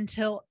watch it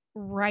until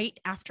right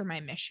after my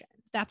mission.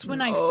 That's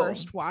when I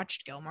first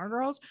watched Gilmore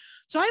Girls.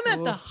 So I'm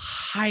at the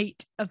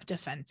height of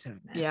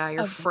defensiveness. Yeah,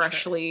 you're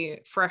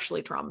freshly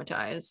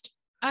traumatized.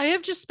 I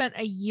have just spent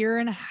a year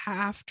and a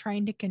half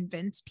trying to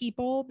convince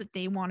people that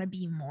they want to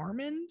be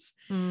Mormons.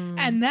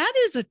 And that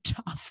is a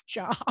tough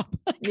job.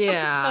 I'll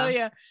tell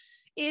you.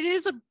 It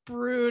is a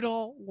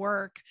brutal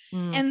work.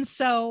 And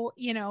so,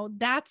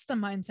 that's the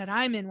mindset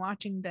I'm in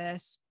watching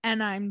this.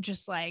 And I'm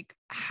just like,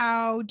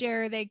 how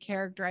dare they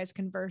characterize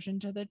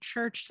conversion to the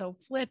church so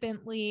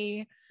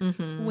flippantly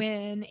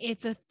when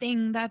it's a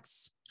thing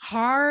that's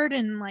hard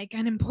and like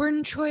an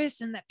important choice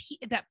and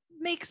that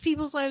makes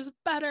people's lives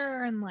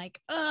better. And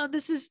like, oh,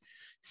 this is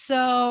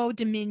so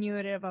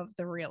diminutive of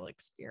the real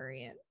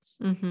experience.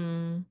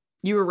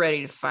 You were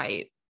ready to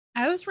fight.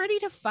 I was ready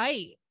to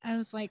fight. I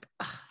was like,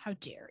 how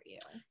dare you?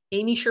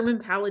 Amy Sherman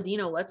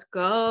Palladino, let's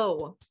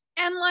go.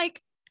 And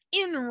like,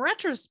 in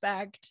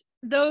retrospect,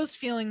 those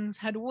feelings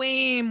had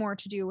way more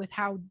to do with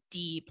how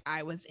deep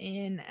I was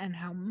in and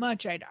how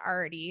much I'd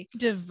already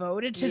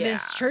devoted to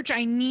this church.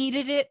 I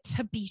needed it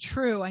to be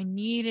true. I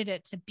needed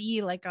it to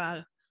be like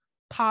a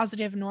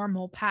positive,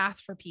 normal path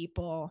for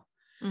people.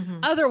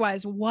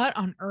 Otherwise, what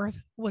on earth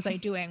was I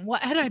doing?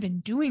 What had I been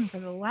doing for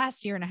the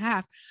last year and a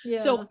half?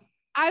 So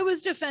I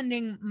was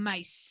defending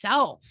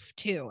myself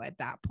too at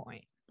that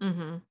point.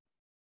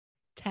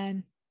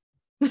 10.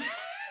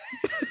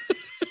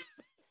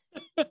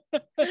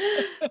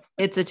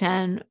 It's a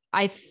 10.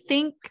 I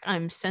think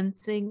I'm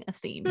sensing a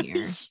theme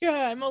here.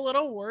 Yeah, I'm a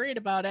little worried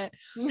about it.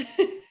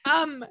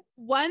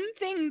 One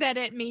thing that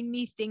it made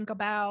me think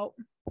about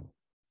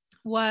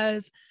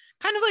was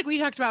kind of like we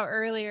talked about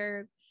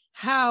earlier,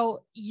 how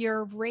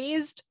you're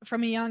raised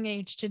from a young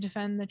age to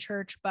defend the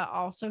church, but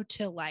also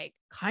to like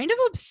kind of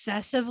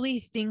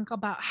obsessively think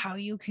about how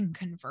you can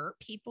convert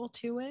people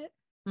to it.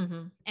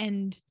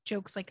 And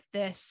jokes like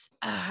this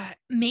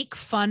make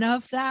fun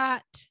of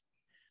that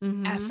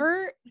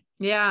effort.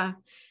 Yeah.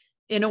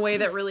 in a way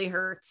that really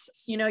hurts.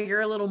 You know,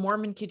 you're a little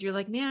Mormon kid. You're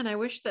like, man, I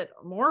wish that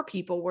more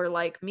people were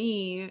like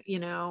me. You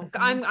know,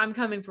 I'm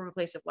coming from a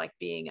place of like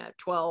being a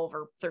 12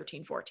 or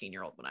 13,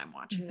 14-year-old when I'm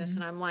watching this.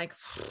 And I'm like,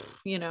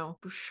 you know,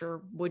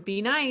 sure would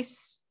be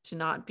nice to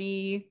not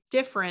be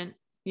different,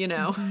 you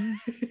know?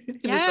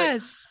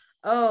 Yes.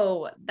 Like,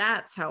 oh,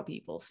 that's how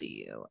people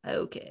see you.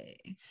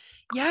 Okay.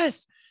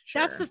 Yes.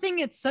 Sure. That's the thing.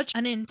 It's such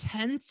an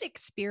intense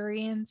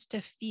experience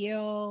to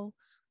feel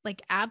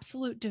like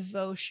absolute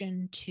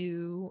devotion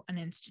to an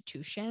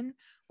institution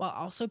while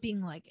also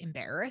being like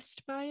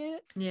embarrassed by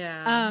it.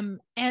 Yeah.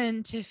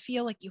 And to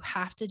feel like you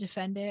have to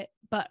defend it,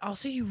 but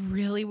also you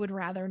really would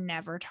rather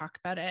never talk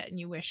about it and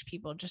you wish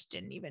people just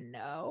didn't even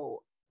know.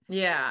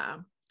 Yeah.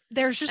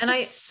 There's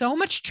just so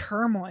much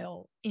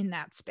turmoil in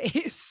that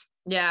space.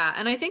 Yeah.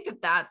 And I think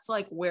that that's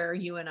like where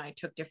you and I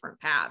took different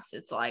paths.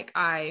 It's like,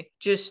 I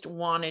just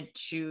wanted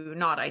to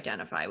not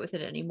identify with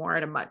it anymore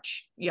at a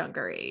much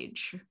younger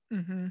age.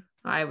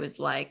 I was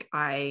like,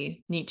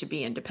 I need to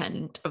be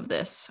independent of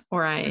this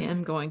or I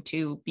am going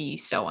to be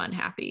so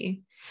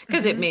unhappy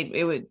because it made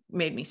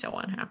me so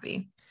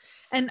unhappy.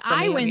 And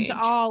I went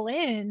all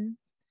in,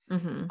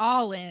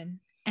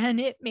 and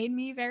it made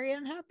me very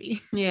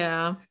unhappy.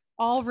 Yeah.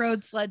 All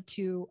roads led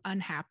to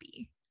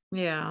unhappy.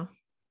 Yeah.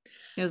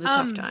 It was a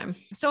tough time.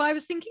 So I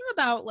was thinking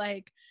about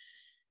like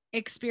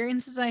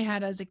experiences I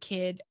had as a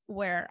kid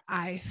where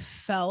I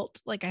felt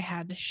like I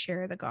had to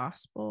share the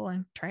gospel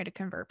and try to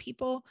convert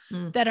people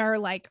that are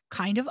like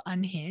kind of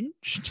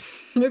unhinged.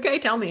 Okay,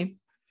 tell me.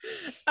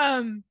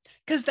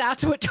 Because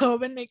that's what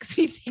Tobin makes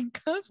me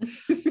think of.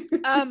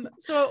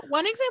 So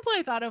one example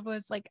I thought of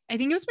was like, I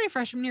think it was my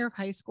freshman year of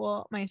high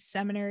school, my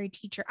seminary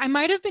teacher, I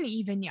might have been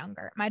even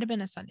younger, it might have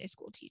been a Sunday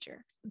school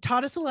teacher,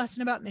 taught us a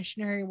lesson about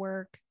missionary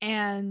work.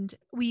 And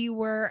we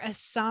were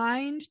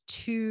assigned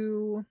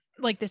to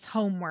like this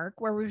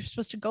homework where we were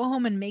supposed to go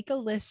home and make a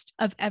list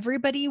of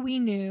everybody we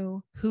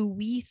knew who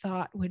we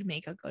thought would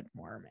make a good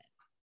Mormon.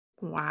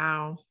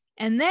 Wow.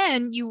 And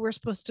then you were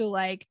supposed to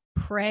like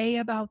pray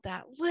about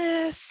that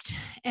list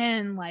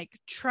and like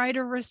try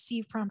to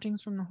receive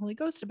promptings from the Holy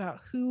Ghost about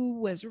who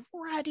was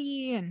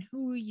ready and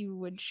who you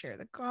would share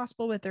the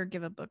gospel with or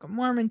give a Book of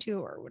Mormon to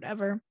or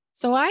whatever.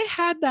 So I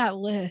had that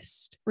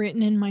list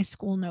written in my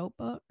school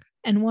notebook.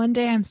 And one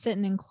day I'm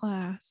sitting in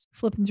class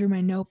flipping through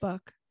my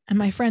notebook and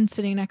my friend's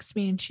sitting next to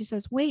me and she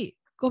says, wait,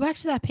 go back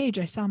to that page.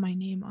 I saw my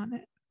name on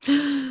it.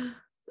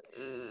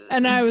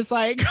 And I was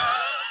like,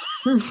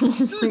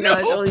 oh my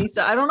gosh,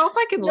 Elisa, I don't know if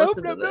I can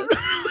listen to this.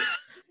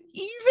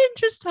 Even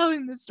just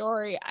telling the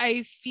story,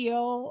 I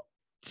feel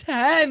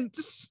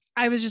tense.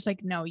 I was just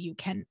like, no, you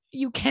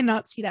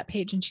cannot see that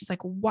page. And she's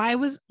like, why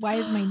is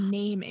my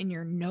name in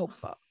your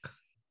notebook?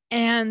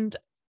 And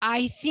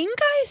I think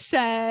I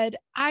said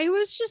I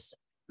was just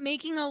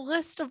making a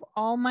list of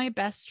all my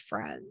best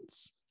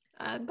friends.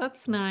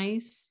 That's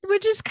nice.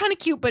 Which is kind of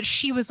cute, but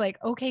she was like,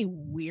 okay,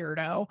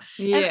 weirdo.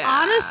 Yeah. And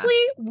honestly,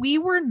 we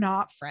were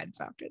not friends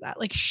after that.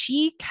 Like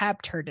she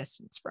kept her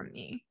distance from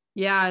me.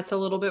 Yeah, it's a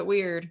little bit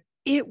weird.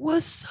 It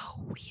was so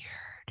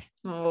weird.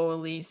 Oh,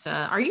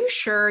 Elisa, are you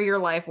sure your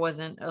life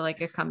wasn't like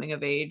a coming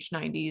of age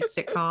 90s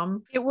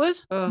sitcom? It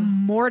was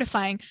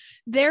mortifying.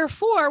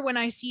 Therefore, when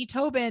I see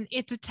Tobin,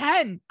 it's a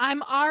 10.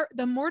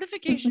 The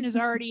mortification is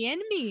already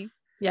in me.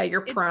 Yeah,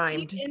 you're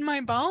primed. It's in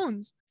my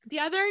bones. The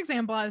other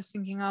example I was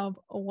thinking of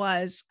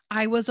was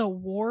I was a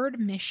ward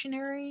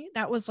missionary.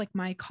 That was like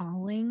my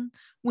calling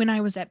when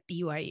I was at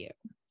BYU.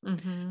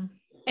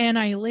 And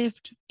I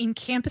lived in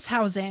campus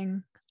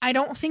housing. I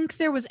don't think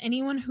there was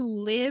anyone who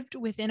lived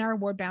within our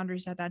ward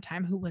boundaries at that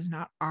time who was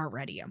not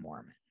already a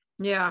Mormon.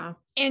 Yeah.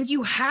 And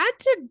you had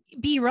to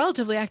be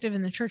relatively active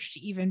in the church to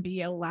even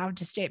be allowed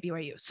to stay at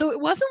BYU. So it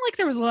wasn't like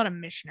there was a lot of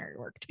missionary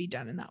work to be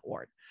done in that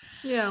ward.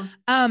 Yeah.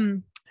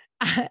 And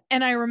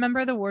I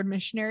remember the ward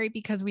missionary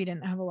because we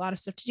didn't have a lot of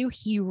stuff to do.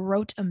 He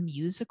wrote a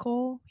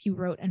musical. He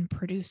wrote and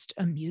produced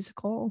a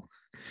musical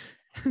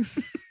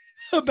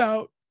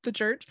about the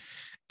church.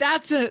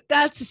 That's a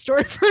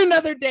story for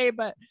another day,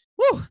 but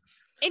whew.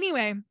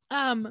 Anyway,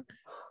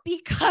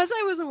 because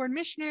I was a ward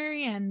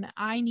missionary and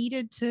I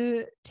needed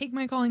to take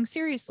my calling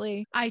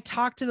seriously, I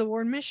talked to the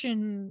ward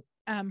mission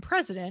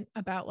president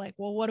about like,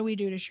 well, what do we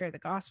do to share the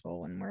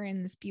gospel when we're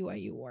in this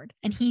BYU ward?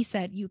 And he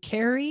said, you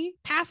carry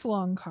pass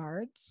along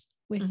cards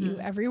with you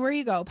everywhere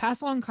you go.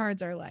 Pass along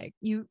cards are like,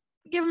 you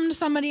give them to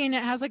somebody and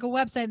it has like a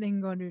website they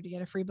can go to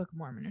get a free Book of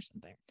Mormon or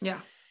something. Yeah.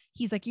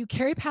 He's like, you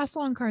carry pass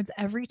along cards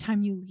every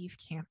time you leave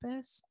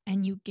campus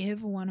and you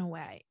give one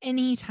away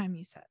anytime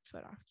you set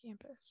foot off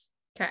campus.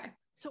 Okay.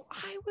 So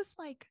I was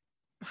like,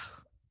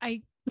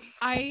 I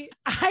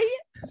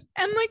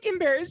am like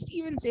embarrassed to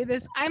even say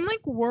this. I'm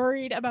like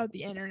worried about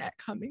the internet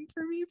coming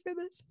for me for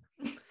this.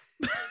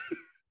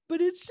 But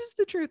it's just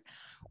the truth.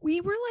 We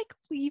were like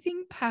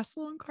leaving pass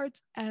along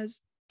cards as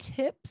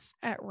tips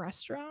at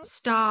restaurants.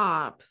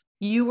 Stop.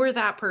 You were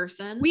that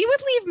person. We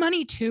would leave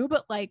money too,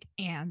 but like,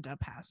 and a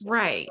pass.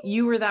 Right.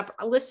 You were that.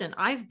 Listen,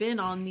 I've been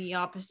on the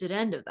opposite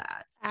end of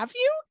that. Have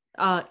you?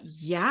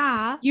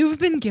 Yeah. You've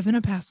been given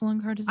a pass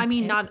along card as a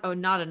kid? not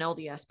an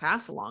LDS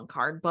pass along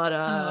card, but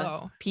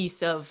a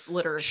piece of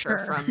literature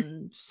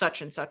from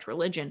such and such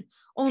religion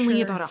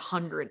only about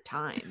 100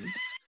 times.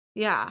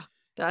 Yeah.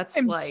 That's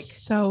I'm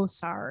so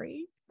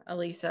sorry.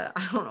 Elisa,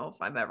 I don't know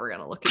if I'm ever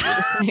gonna look at you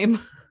the same.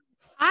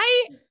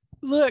 I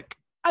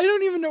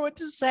don't even know what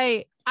to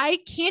say. I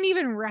can't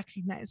even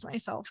recognize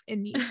myself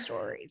in these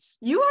stories.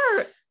 You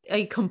are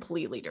a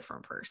completely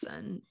different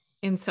person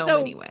in so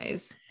many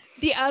ways.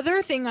 The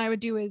other thing I would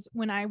do is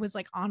when I was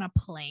like on a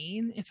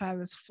plane, if I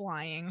was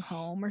flying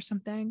home or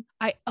something,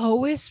 I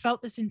always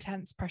felt this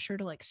intense pressure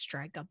to like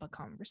strike up a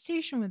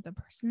conversation with the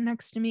person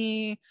next to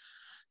me,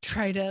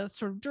 try to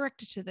sort of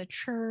direct it to the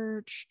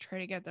church, try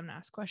to get them to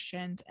ask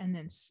questions, and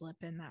then slip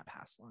in that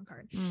pass along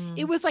card.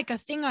 It was like a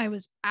thing I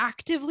was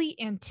actively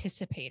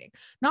anticipating,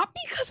 not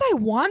because I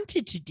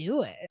wanted to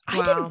do it. Wow.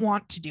 I didn't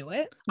want to do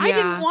it. Yeah. I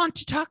didn't want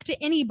to talk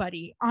to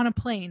anybody on a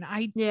plane.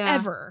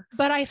 Ever,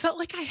 but I felt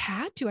like I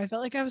had to. I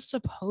felt like I was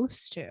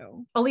supposed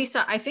to.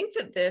 Elisa, I think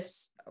that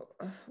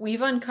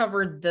we've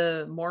uncovered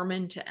the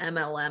Mormon to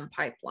MLM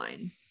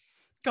pipeline.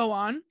 Go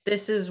on.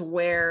 This is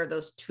where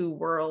those two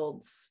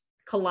worlds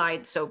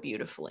collide so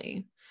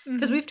beautifully,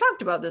 because we've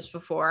talked about this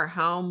before,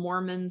 how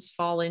Mormons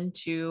fall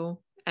into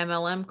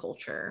MLM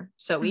culture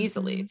so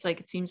easily. It's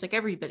like, it seems like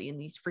everybody in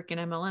these freaking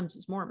MLMs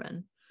is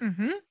Mormon.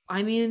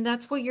 I mean,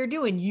 that's what you're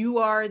doing. You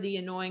are the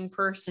annoying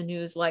person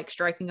who's like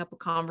striking up a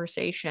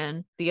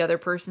conversation. The other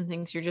person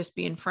thinks you're just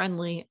being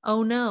friendly.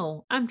 Oh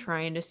no, I'm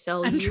trying to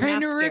sell you. I'm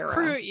trying mascara. to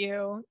recruit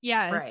you.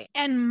 Yes. Right.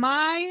 And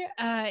my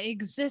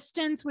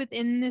existence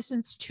within this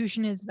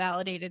institution is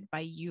validated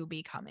by you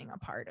becoming a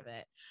part of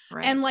it.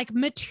 Right. And like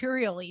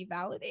materially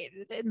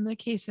validated in the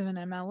case of an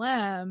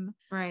MLM.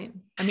 Right.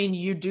 I mean,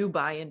 you do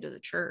buy into the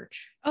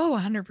church. Oh,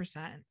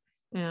 100%.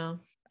 Yeah.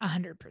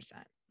 100%.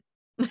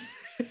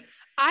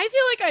 I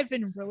feel like I've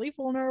been really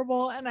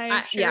vulnerable, and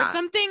I shared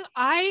something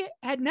I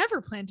had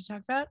never planned to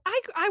talk about.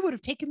 I would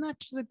have taken that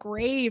to the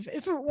grave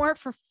if it weren't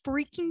for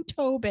freaking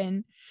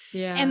Tobin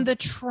and the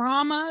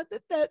trauma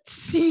that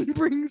scene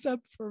brings up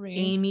for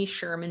me. Amy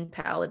Sherman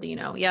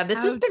Palladino. Yeah,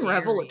 this has been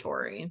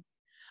revelatory.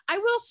 I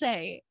will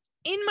say,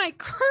 in my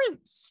current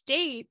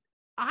state,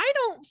 I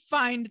don't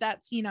find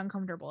that scene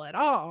uncomfortable at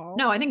all.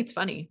 No, I think it's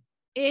funny.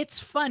 It's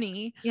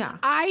funny. Yeah.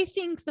 I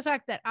think the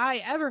fact that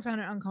I ever found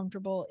it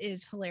uncomfortable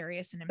is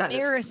hilarious and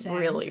embarrassing. That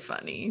is really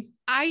funny.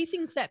 I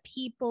think that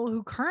people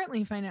who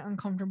currently find it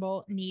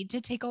uncomfortable need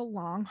to take a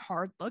long,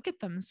 hard look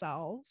at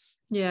themselves.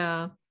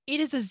 Yeah.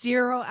 It is a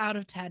 0 out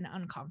of 10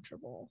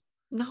 uncomfortable.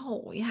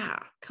 No, yeah.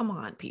 Come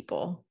on,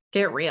 people.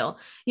 Get real.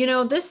 You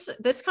know, this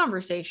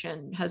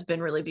conversation has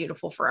been really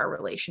beautiful for our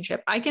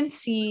relationship. I can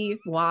see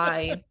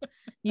why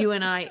you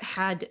and I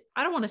had,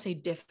 I don't want to say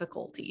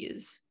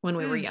difficulties when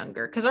we were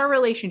younger, because our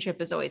relationship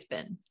has always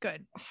been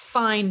good,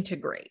 fine to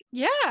great.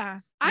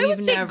 Yeah. I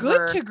would say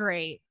good to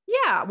great.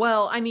 Yeah.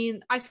 Well, I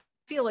mean, I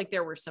feel like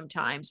there were some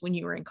times when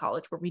you were in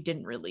college where we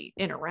didn't really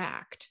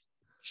interact.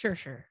 Sure.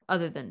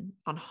 Other than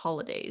on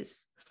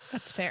holidays.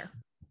 That's fair.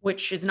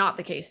 Which is not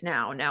the case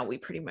now. Now we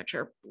pretty much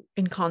are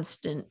in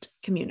constant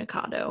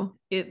communicado.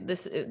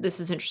 This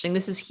is interesting.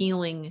 This is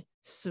healing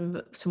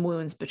some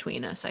wounds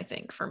between us, I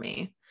think, for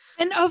me.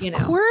 And of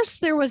course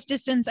there was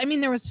distance. I mean,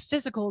 there was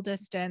physical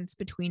distance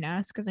between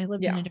us because I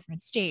lived in a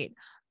different state.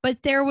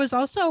 But there was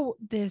also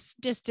this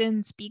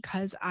distance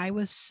because I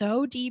was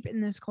so deep in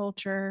this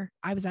culture.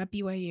 I was at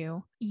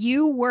BYU.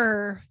 You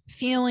were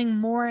feeling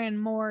more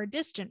and more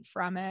distant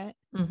from it.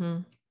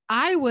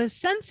 I was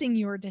sensing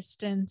your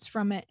distance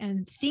from it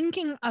and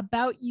thinking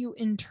about you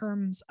in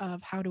terms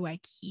of how do I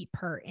keep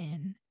her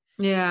in?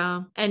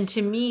 Yeah. And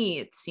to me,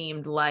 it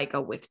seemed like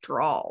a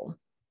withdrawal,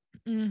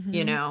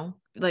 you know,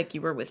 like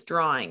you were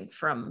withdrawing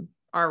from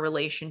our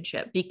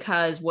relationship,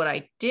 because what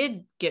I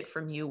did get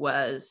from you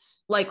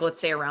was like, let's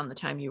say around the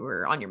time you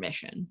were on your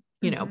mission,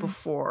 you know,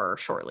 before or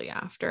shortly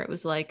after, it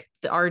was like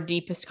our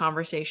deepest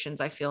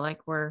conversations, I feel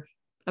like, were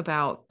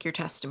about your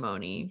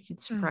testimony.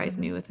 You'd surprise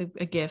me with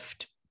a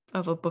gift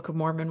of a Book of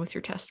Mormon with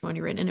your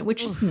testimony written in it,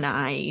 which is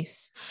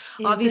nice.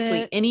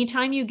 Obviously,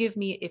 anytime you give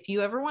me, if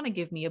you ever want to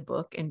give me a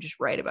book and just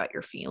write about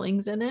your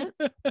feelings in it,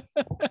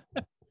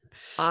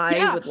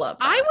 I would love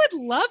that. I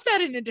would love that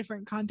in a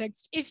different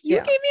context. If you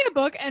gave me a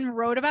book and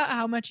wrote about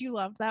how much you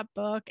loved that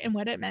book and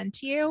what it meant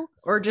to you,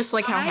 or just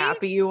like how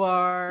happy you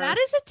are, that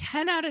is a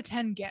 10 out of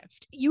 10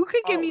 gift. You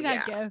could give me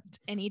that gift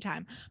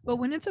anytime. But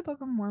when it's a Book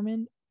of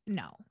Mormon,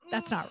 no,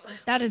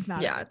 that is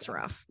not. Yeah, it's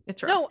rough.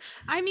 It's rough. No,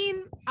 I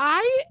mean,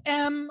 I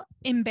am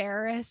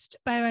embarrassed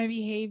by my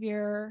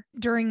behavior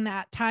during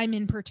that time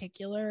in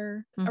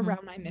particular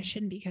around my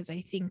mission, because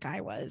I think I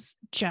was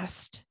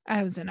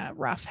in a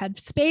rough head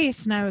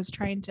space and I was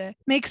trying to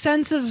make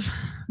sense of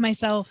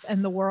myself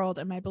and the world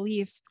and my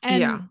beliefs.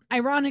 And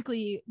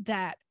ironically,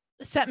 that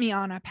set me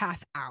on a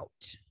path out.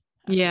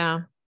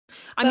 Yeah.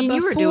 I mean,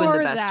 you were doing the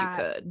best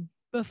you could.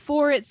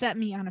 Before it set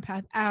me on a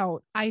path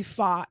out, I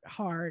fought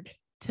hard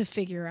to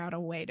figure out a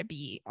way to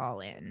be all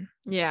in.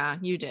 Yeah,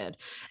 you did.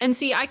 And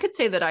see, I could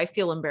say that I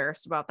feel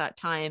embarrassed about that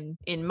time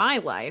in my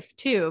life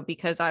too,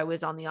 because I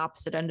was on the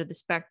opposite end of the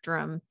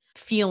spectrum,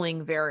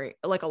 feeling very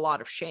like a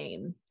lot of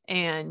shame.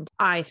 And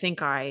I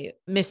think I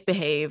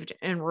misbehaved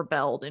and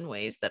rebelled in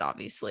ways that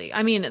obviously,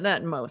 I mean,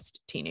 that most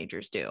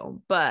teenagers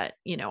do. But,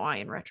 you know, I,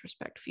 in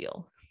retrospect,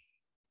 feel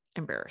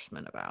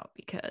embarrassment about,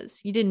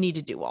 because you didn't need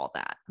to do all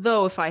that.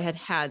 Though if I had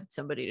had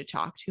somebody to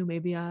talk to,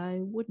 maybe I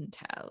wouldn't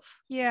have.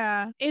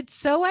 Yeah, it's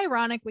so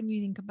ironic when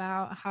you think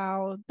about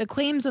how the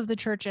claims of the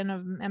church and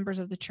of members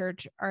of the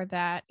church are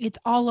that it's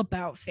all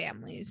about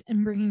families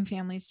and bringing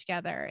families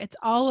together. It's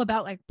all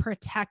about like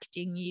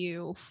protecting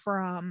you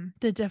from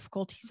the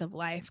difficulties of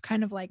life,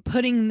 kind of like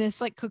putting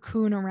this like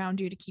cocoon around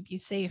you to keep you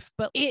safe.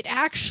 But it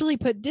actually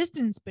put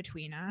distance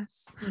between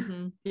us.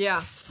 Mm-hmm.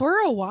 Yeah, for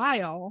a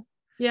while.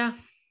 Yeah.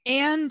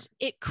 And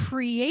it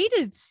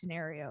created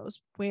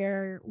scenarios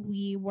where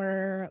we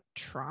were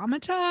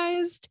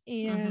traumatized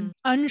and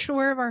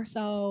unsure of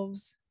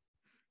ourselves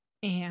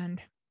and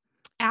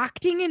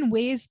acting in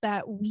ways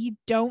that we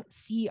don't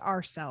see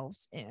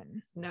ourselves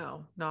in.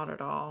 No, not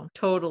at all.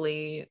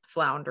 Totally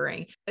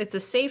floundering. It's a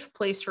safe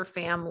place for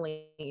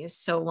families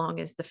so long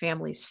as the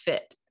families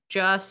fit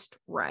just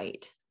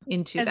right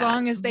into as that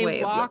long as they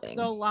way walk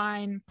the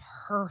line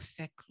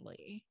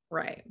perfectly.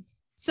 Right.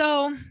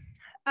 So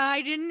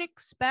I didn't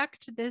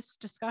expect this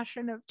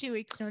discussion of 2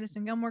 Weeks Notice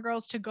and Gilmore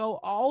Girls to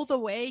go all the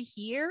way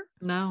here.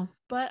 No.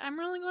 But I'm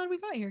really glad we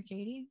got here,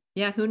 Katie.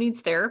 Yeah, who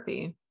needs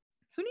therapy?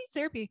 Who needs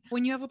therapy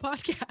when you have a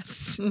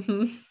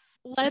podcast?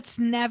 Let's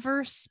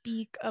never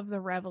speak of the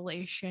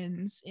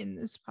revelations in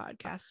this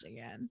podcast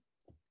again.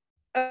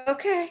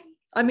 Okay.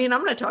 I mean,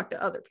 I'm going to talk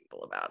to other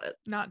people about it.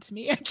 Not to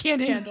me. I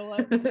can't handle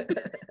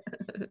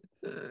it.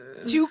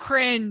 Too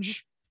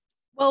cringe.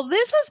 Well,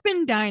 this has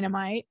been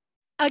Dynamite.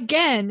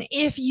 Again,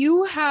 if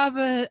you have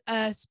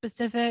a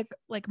specific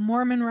like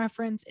Mormon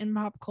reference in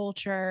pop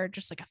culture,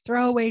 just like a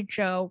throwaway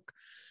joke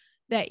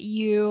that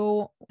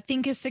you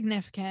think is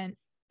significant,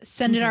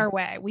 send it our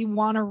way. We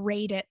want to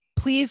rate it.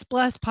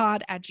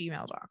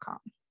 pleaseblesspod@gmail.com.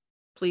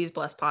 Please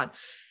bless pod.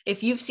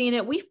 If you've seen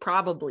it, we've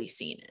probably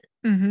seen it.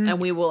 And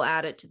we will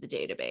add it to the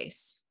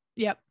database.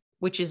 Yep.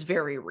 Which is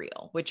very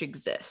real, which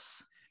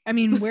exists. I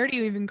mean, where do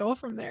you even go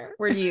from there?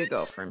 Where do you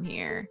go from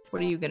here?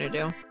 What are you going to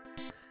do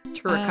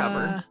to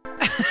recover?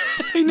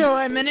 I know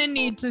I'm going to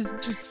need to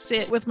just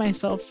sit with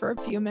myself for a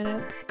few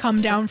minutes,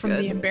 come down from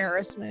the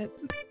embarrassment.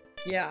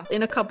 Yeah.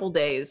 In a couple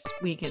days,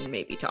 we can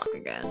maybe talk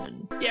again.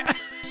 And yeah.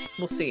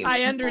 We'll see.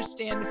 I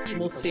understand if you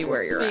We'll see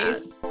where you're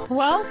at.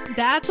 Well,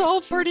 that's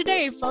all for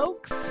today,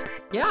 folks.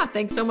 Yeah.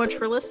 Thanks so much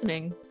for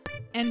listening.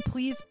 And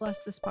please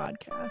bless this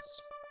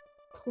podcast.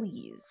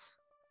 Please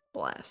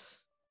bless.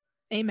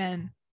 Amen.